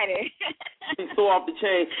exciting. It's so off the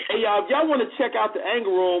chain. Hey, y'all, if y'all want to check out the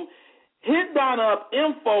anger room, hit Donna up,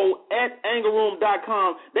 info@angerroom.com.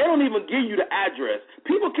 They don't even give you the address.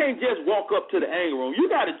 People can't just walk up to the anger room. You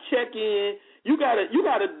got to check in. You got to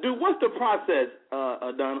do, what's the process,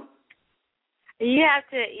 Donna? You have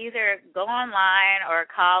to either go online or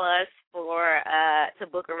call us to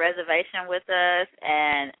book a reservation with us,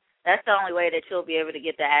 and that's the only way that you'll be able to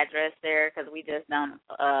get the address there, because we just don't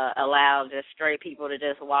allow just stray people to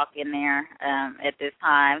just walk in there at this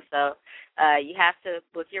time. So you have to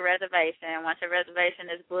book your reservation. Once your reservation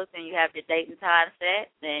is booked and you have your date and time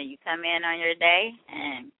set, then you come in on your day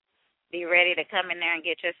and be ready to come in there and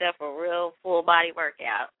get yourself a real full-body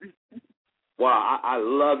workout. Wow, I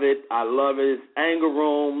love it. I love it. It's Anger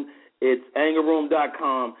Room. It's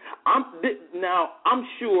angerroom.com. I'm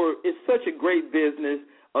sure it's such a great business,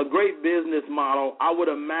 a great business model. I would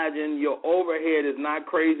imagine your overhead is not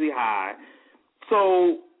crazy high.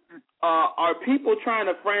 So are people trying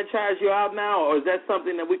to franchise you out now, or is that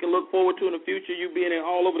something that we can look forward to in the future, you being in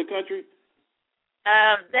all over the country?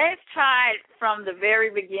 They've tried from the very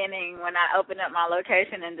beginning when I opened up my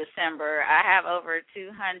location in December. I have over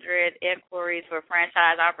 200 inquiries for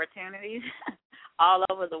franchise opportunities all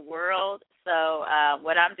over the world. So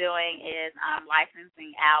what I'm doing is I'm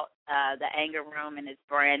licensing out the Anger Room and its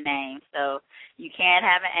brand name. So you can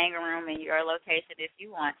have an Anger Room in your location if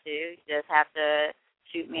you want to. You just have to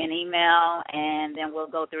shoot me an email, and then we'll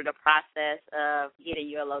go through the process of getting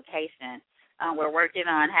you a location. We're working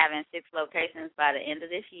on having 6 locations by the end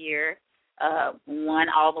of this year, one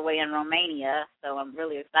all the way in Romania. So I'm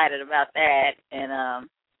really excited about that, and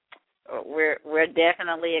we're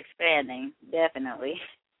definitely expanding, definitely.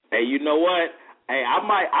 Hey, you know what? Hey, I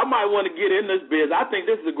might want to get in this business. I think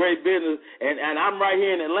this is a great business, and I'm right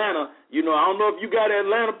here in Atlanta. You know, I don't know if you got an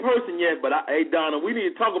Atlanta person yet, but hey, Donna, we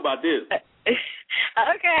need to talk about this.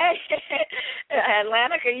 Okay.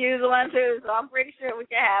 Atlanta could use one, too, so I'm pretty sure we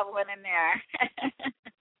can have one in there.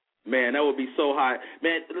 Man, that would be so high.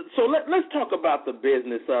 Man, so let's talk about the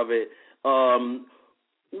business of it.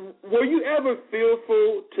 Were you ever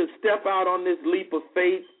fearful to step out on this leap of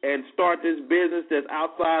faith and start this business that's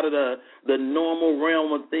outside of the normal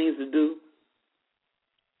realm of things to do?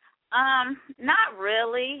 Not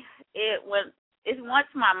really. It's once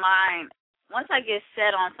I get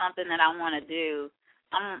set on something that I want to do,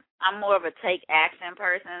 I'm more of a take action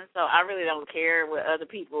person, so I really don't care what other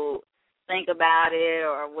people think about it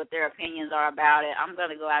or what their opinions are about it. I'm going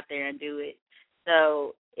to go out there and do it.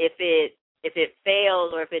 So if it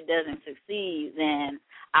fails or if it doesn't succeed, then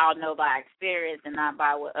I'll know by experience and not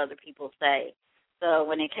by what other people say. So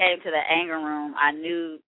when it came to the Anger Room, I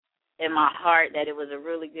knew in my heart that it was a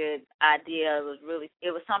really good idea.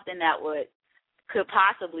 It was something that could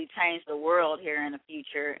possibly change the world here in the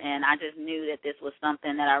future, and I just knew that this was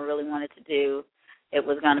something that I really wanted to do. It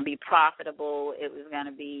was going to be profitable. It was going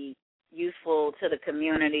to be useful to the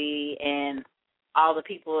community and all the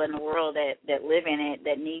people in the world that live in it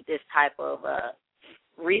that need this type of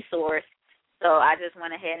resource. So I just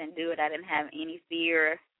went ahead and do it. I didn't have any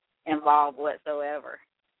fear involved whatsoever.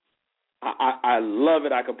 I love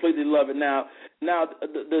it. I completely love it. Now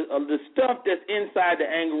the stuff that's inside the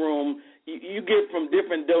Anger Room, you get from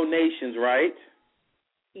different donations, right?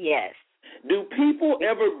 Yes. Do people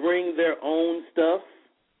ever bring their own stuff?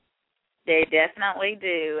 They definitely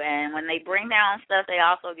do. And when they bring their own stuff, they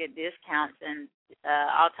also get discounts and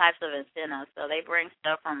all types of incentives. So they bring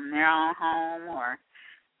stuff from their own home or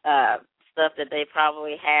stuff that they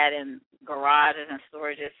probably had in garages and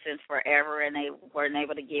storages since forever, and they weren't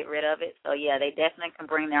able to get rid of it. So, yeah, they definitely can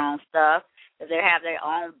bring their own stuff. If they have their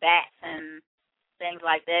own bats and things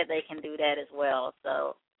like that, they can do that as well.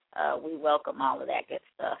 So we welcome all of that good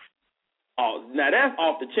stuff. Oh, now that's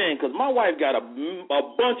off the chain, because my wife got a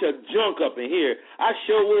bunch of junk up in here. I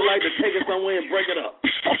sure would like to take it somewhere and break it up.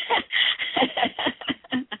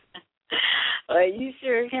 Well, you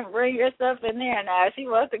sure can bring your stuff in there now. She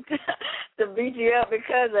wants to beat you up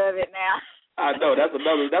because of it now. I know, that's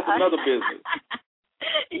another business.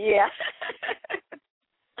 Yeah.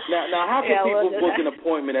 Now how can people book an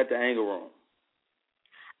appointment at the Anger Room?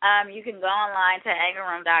 You can go online to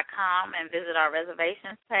angerroom.com and visit our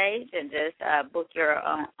reservations page and just book your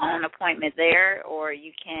own appointment there, or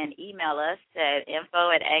you can email us at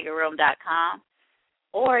info@angerroom.com,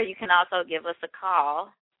 or you can also give us a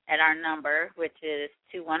call at our number, which is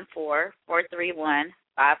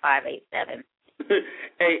 214-431-5587.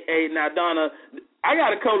 Hey, now Donna, I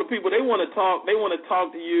got a couple of people. They want to talk. They want to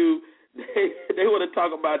talk to you. They want to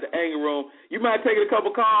talk about the Anger Room. You mind taking a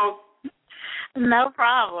couple calls? No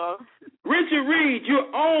problem. Richard Reed,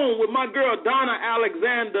 you're on with my girl Donna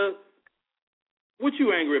Alexander. What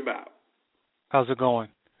you angry about? How's it going?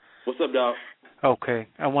 What's up, dog? Okay,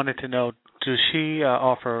 I wanted to know, does she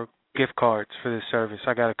offer gift cards for this service?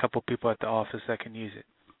 I got a couple people at the office that can use it.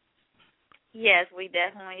 Yes, we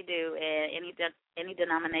definitely do. And any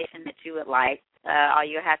denomination that you would like, all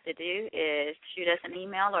you have to do is shoot us an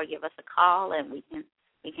email or give us a call, and we can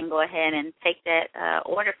go ahead and take that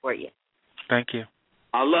order for you. Thank you.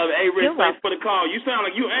 I love it. Hey, Rich, thanks for the call. You sound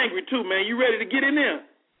like you angry, too, man. You ready to get in there?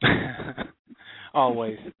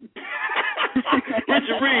 Always.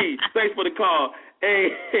 Richard Reed, thanks for the call.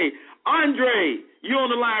 Hey, Andre, you on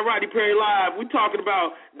the line, Rodney Perry Live. We're talking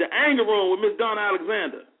about the anger room with Miss Donna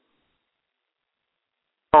Alexander.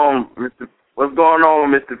 What's going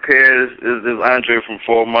on, Mr. Perry? This is Andre from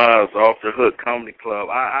 4 Miles off the Hook Comedy Club.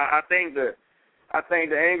 I think the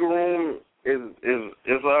anger room is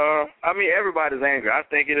I mean, everybody's angry. I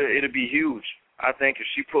think it'll be huge. I think if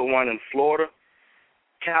she put one in Florida,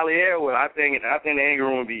 Cali Airway, I think the anger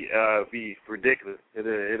room would be ridiculous.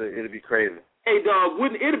 It'll be crazy. Hey, dog,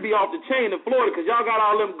 it'll be off the chain in Florida because y'all got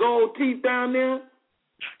all them gold teeth down there?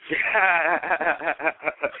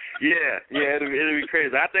 yeah, it'll be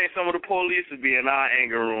crazy. I think some of the police would be in our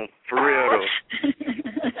anger room, for real, though.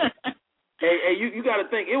 Hey, you got to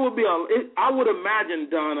think, it would be I would imagine,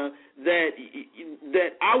 Donna,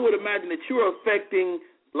 that I would imagine that you're affecting,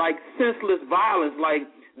 like, senseless violence, like,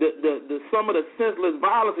 the some of the senseless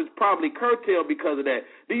violence is probably curtailed because of that.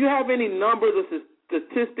 Do you have any numbers or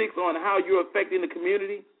statistics on how you're affecting the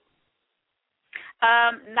community?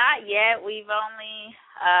 Not yet. We've only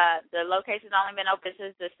the location's only been open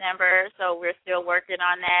since December, so we're still working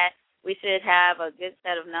on that. We should have a good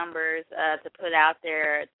set of numbers to put out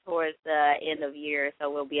there towards the end of year, so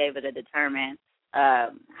we'll be able to determine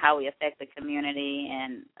how we affect the community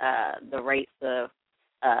and the rates of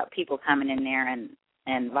people coming in there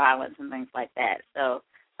and violence and things like that. So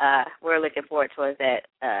we're looking forward towards that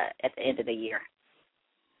at the end of the year.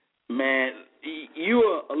 Man,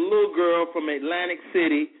 you're a little girl from Atlantic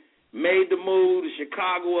City, made the move to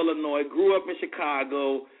Chicago, Illinois, grew up in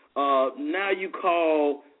Chicago. Now you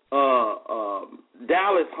call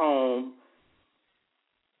Dallas home.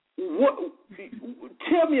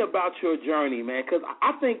 Tell me about your journey, man, because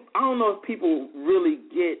I don't know if people really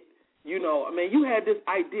get, I mean, you had this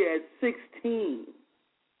idea at 16.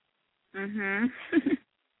 Mhm.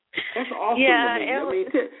 That's awesome yeah, to me. I mean,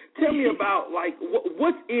 tell me about, like,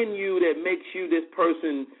 what's in you that makes you this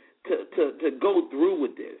person to go through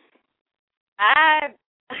with this? I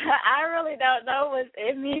really don't know what's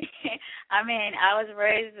in me. I mean, I was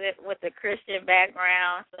raised with a Christian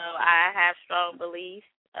background, so I have strong beliefs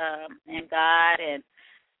in God,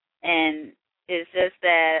 and it's just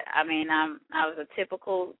that, I mean, I was a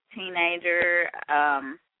typical teenager,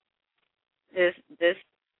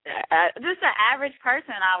 just an average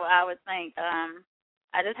person, I would think.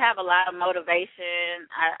 I just have a lot of motivation.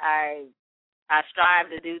 I strive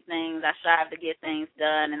to do things. I strive to get things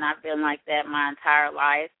done, and I've been like that my entire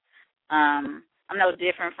life. I'm no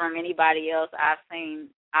different from anybody else. I've seen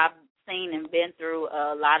and been through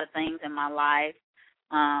a lot of things in my life.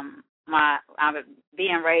 I'm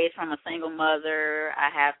being raised from a single mother. I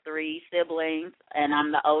have 3 siblings, and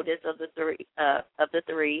I'm the oldest of the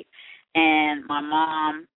three. And my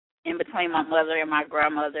mom, in between my mother and my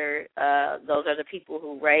grandmother, those are the people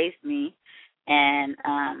who raised me. And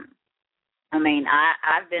I mean,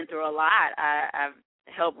 I've been through a lot. I've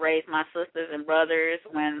helped raise my sisters and brothers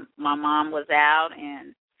when my mom was out,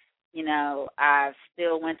 and I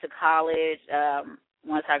still went to college.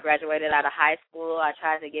 Once I graduated out of high school, I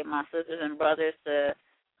tried to get my sisters and brothers to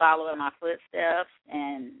follow in my footsteps,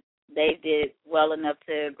 and they did well enough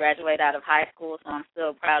to graduate out of high school, so I'm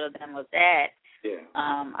still proud of them with that. Yeah.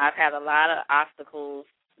 I've had a lot of obstacles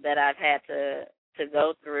that I've had to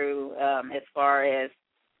go through as far as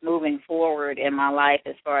moving forward in my life,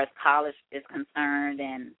 as far as college is concerned,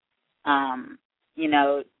 and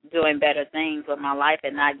doing better things with my life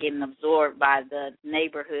and not getting absorbed by the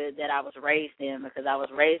neighborhood that I was raised in, because I was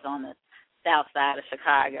raised on the south side of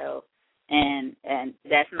Chicago, and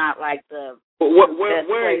that's not like the. But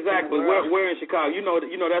where exactly? Where in Chicago? You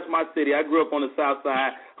know that's my city. I grew up on the south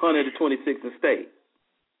side, 126th and State.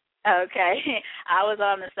 Okay, I was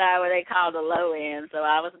on the side where they call the low end, so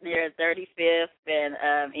I was near 35th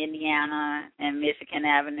and Indiana and Michigan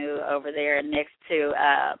Avenue over there next to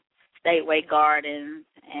Stateway Gardens.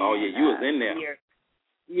 And, oh yeah, you was in there.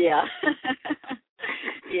 Yeah,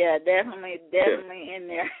 yeah, definitely in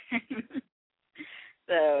there.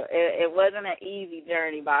 So it wasn't an easy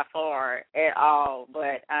journey by far at all,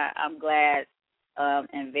 but I'm glad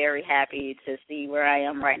and very happy to see where I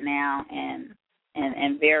am right now, and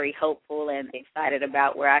very hopeful and excited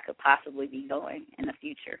about where I could possibly be going in the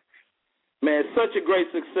future. Man, such a great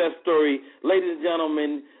success story. Ladies and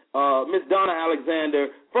gentlemen, Miss Donna Alexander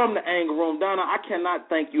from the Anger Room. Donna, I cannot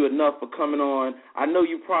thank you enough for coming on. I know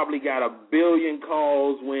you probably got 1 billion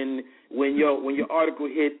calls when your article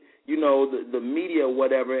hit, the media or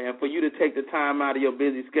whatever, and for you to take the time out of your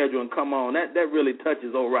busy schedule and come on, that really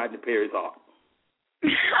touches old Rodney Perry's heart.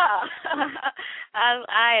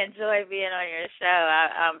 I enjoy being on your show.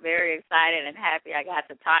 I'm very excited and happy I got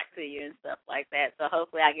to talk to you and stuff like that. So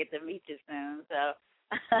hopefully I get to meet you soon. So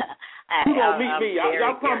you're going to meet me.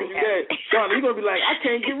 Y'all promise you that. Donna, you're going to be like, I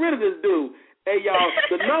can't get rid of this dude. Hey, y'all,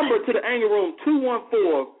 the number to the Anger Room,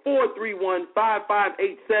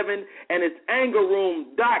 214-431-5587, and it's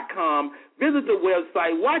angerroom.com. Visit the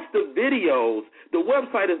website. Watch the videos. The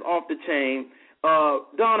website is off the chain.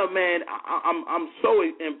 Donna, man, I'm so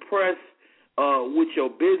impressed with your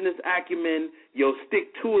business acumen, your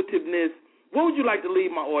stick-to-itiveness. What would you like to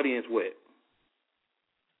leave my audience with?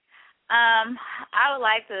 I would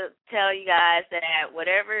like to tell you guys that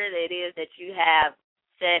whatever it is that you have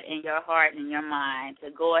set in your heart and your mind,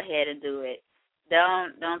 to go ahead and do it.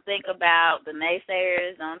 Don't think about the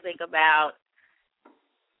naysayers. Don't think about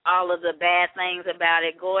all of the bad things about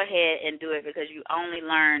it. Go ahead and do it, because you only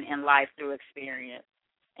learn in life through experience.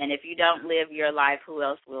 And if you don't live your life, who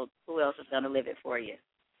else is going to live it for you?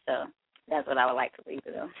 So that's what I would like to leave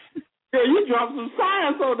to them. Yeah, you dropped some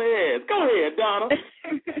science on the ass. Go ahead, Donna.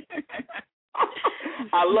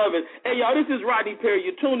 I love it. Hey, y'all, this is Rodney Perry.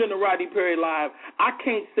 You're tuned in to Rodney Perry Live. I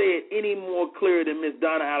can't say it any more clear than Miss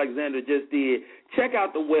Donna Alexander just did. Check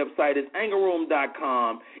out the website. It's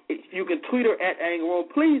angerroom.com. You can tweet her at Angerroom.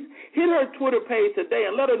 Please hit her Twitter page today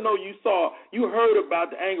and let her know you heard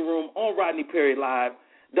about the Anger Room on Rodney Perry Live.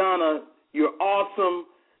 Donna, you're awesome.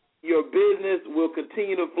 Your business will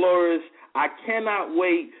continue to flourish. I cannot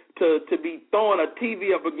wait to be throwing a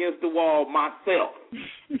TV up against the wall myself.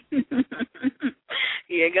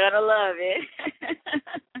 You're going to love it.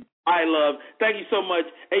 I love. Thank you so much.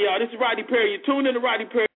 Hey, y'all, this is Rodney Perry. You're tuned in to Rodney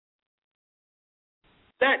Perry.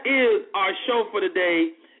 That is our show for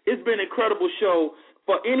today. It's been an incredible show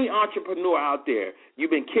for any entrepreneur out there.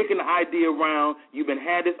 You've been kicking the idea around. You've been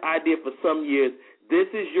had this idea for some years. This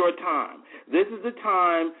is your time. This is the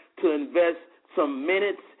time to invest some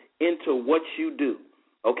minutes into what you do,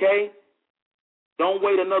 okay? Don't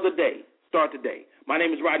wait another day. Start today. My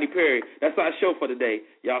name is Rodney Perry. That's our show for today.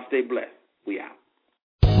 Y'all stay blessed. We out.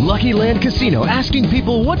 Lucky Land Casino, asking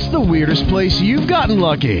people, what's the weirdest place you've gotten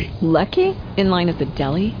lucky? Lucky? In line at the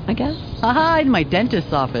deli, I guess? Aha, in my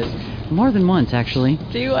dentist's office. More than once, actually.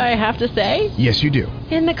 Do I have to say? Yes, you do.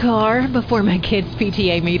 In the car before my kids'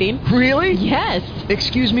 PTA meeting. Really? Yes.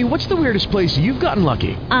 Excuse me, what's the weirdest place you've gotten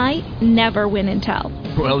lucky? I never win and tell.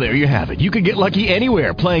 Well, there you have it. You can get lucky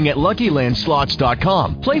anywhere, playing at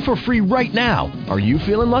LuckyLandSlots.com. Play for free right now. Are you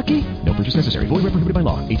feeling lucky? No purchase necessary. Void where prohibited by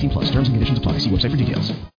law. 18+. Terms and conditions apply. See website for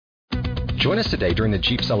details. Join us today during the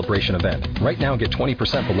Jeep Celebration event. Right now, get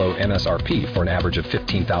 20% below MSRP for an average of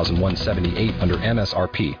 $15,178 under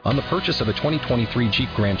MSRP on the purchase of a 2023 Jeep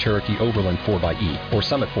Grand Cherokee Overland 4xE or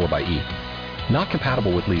Summit 4xE. Not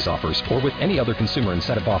compatible with lease offers or with any other consumer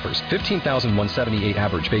incentive offers. $15,178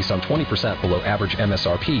 average based on 20% below average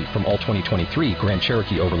MSRP from all 2023 Grand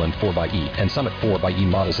Cherokee Overland 4xE and Summit 4xE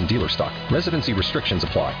models in dealer stock. Residency restrictions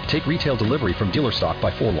apply. Take retail delivery from dealer stock by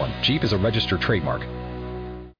 4/1. Jeep is a registered trademark.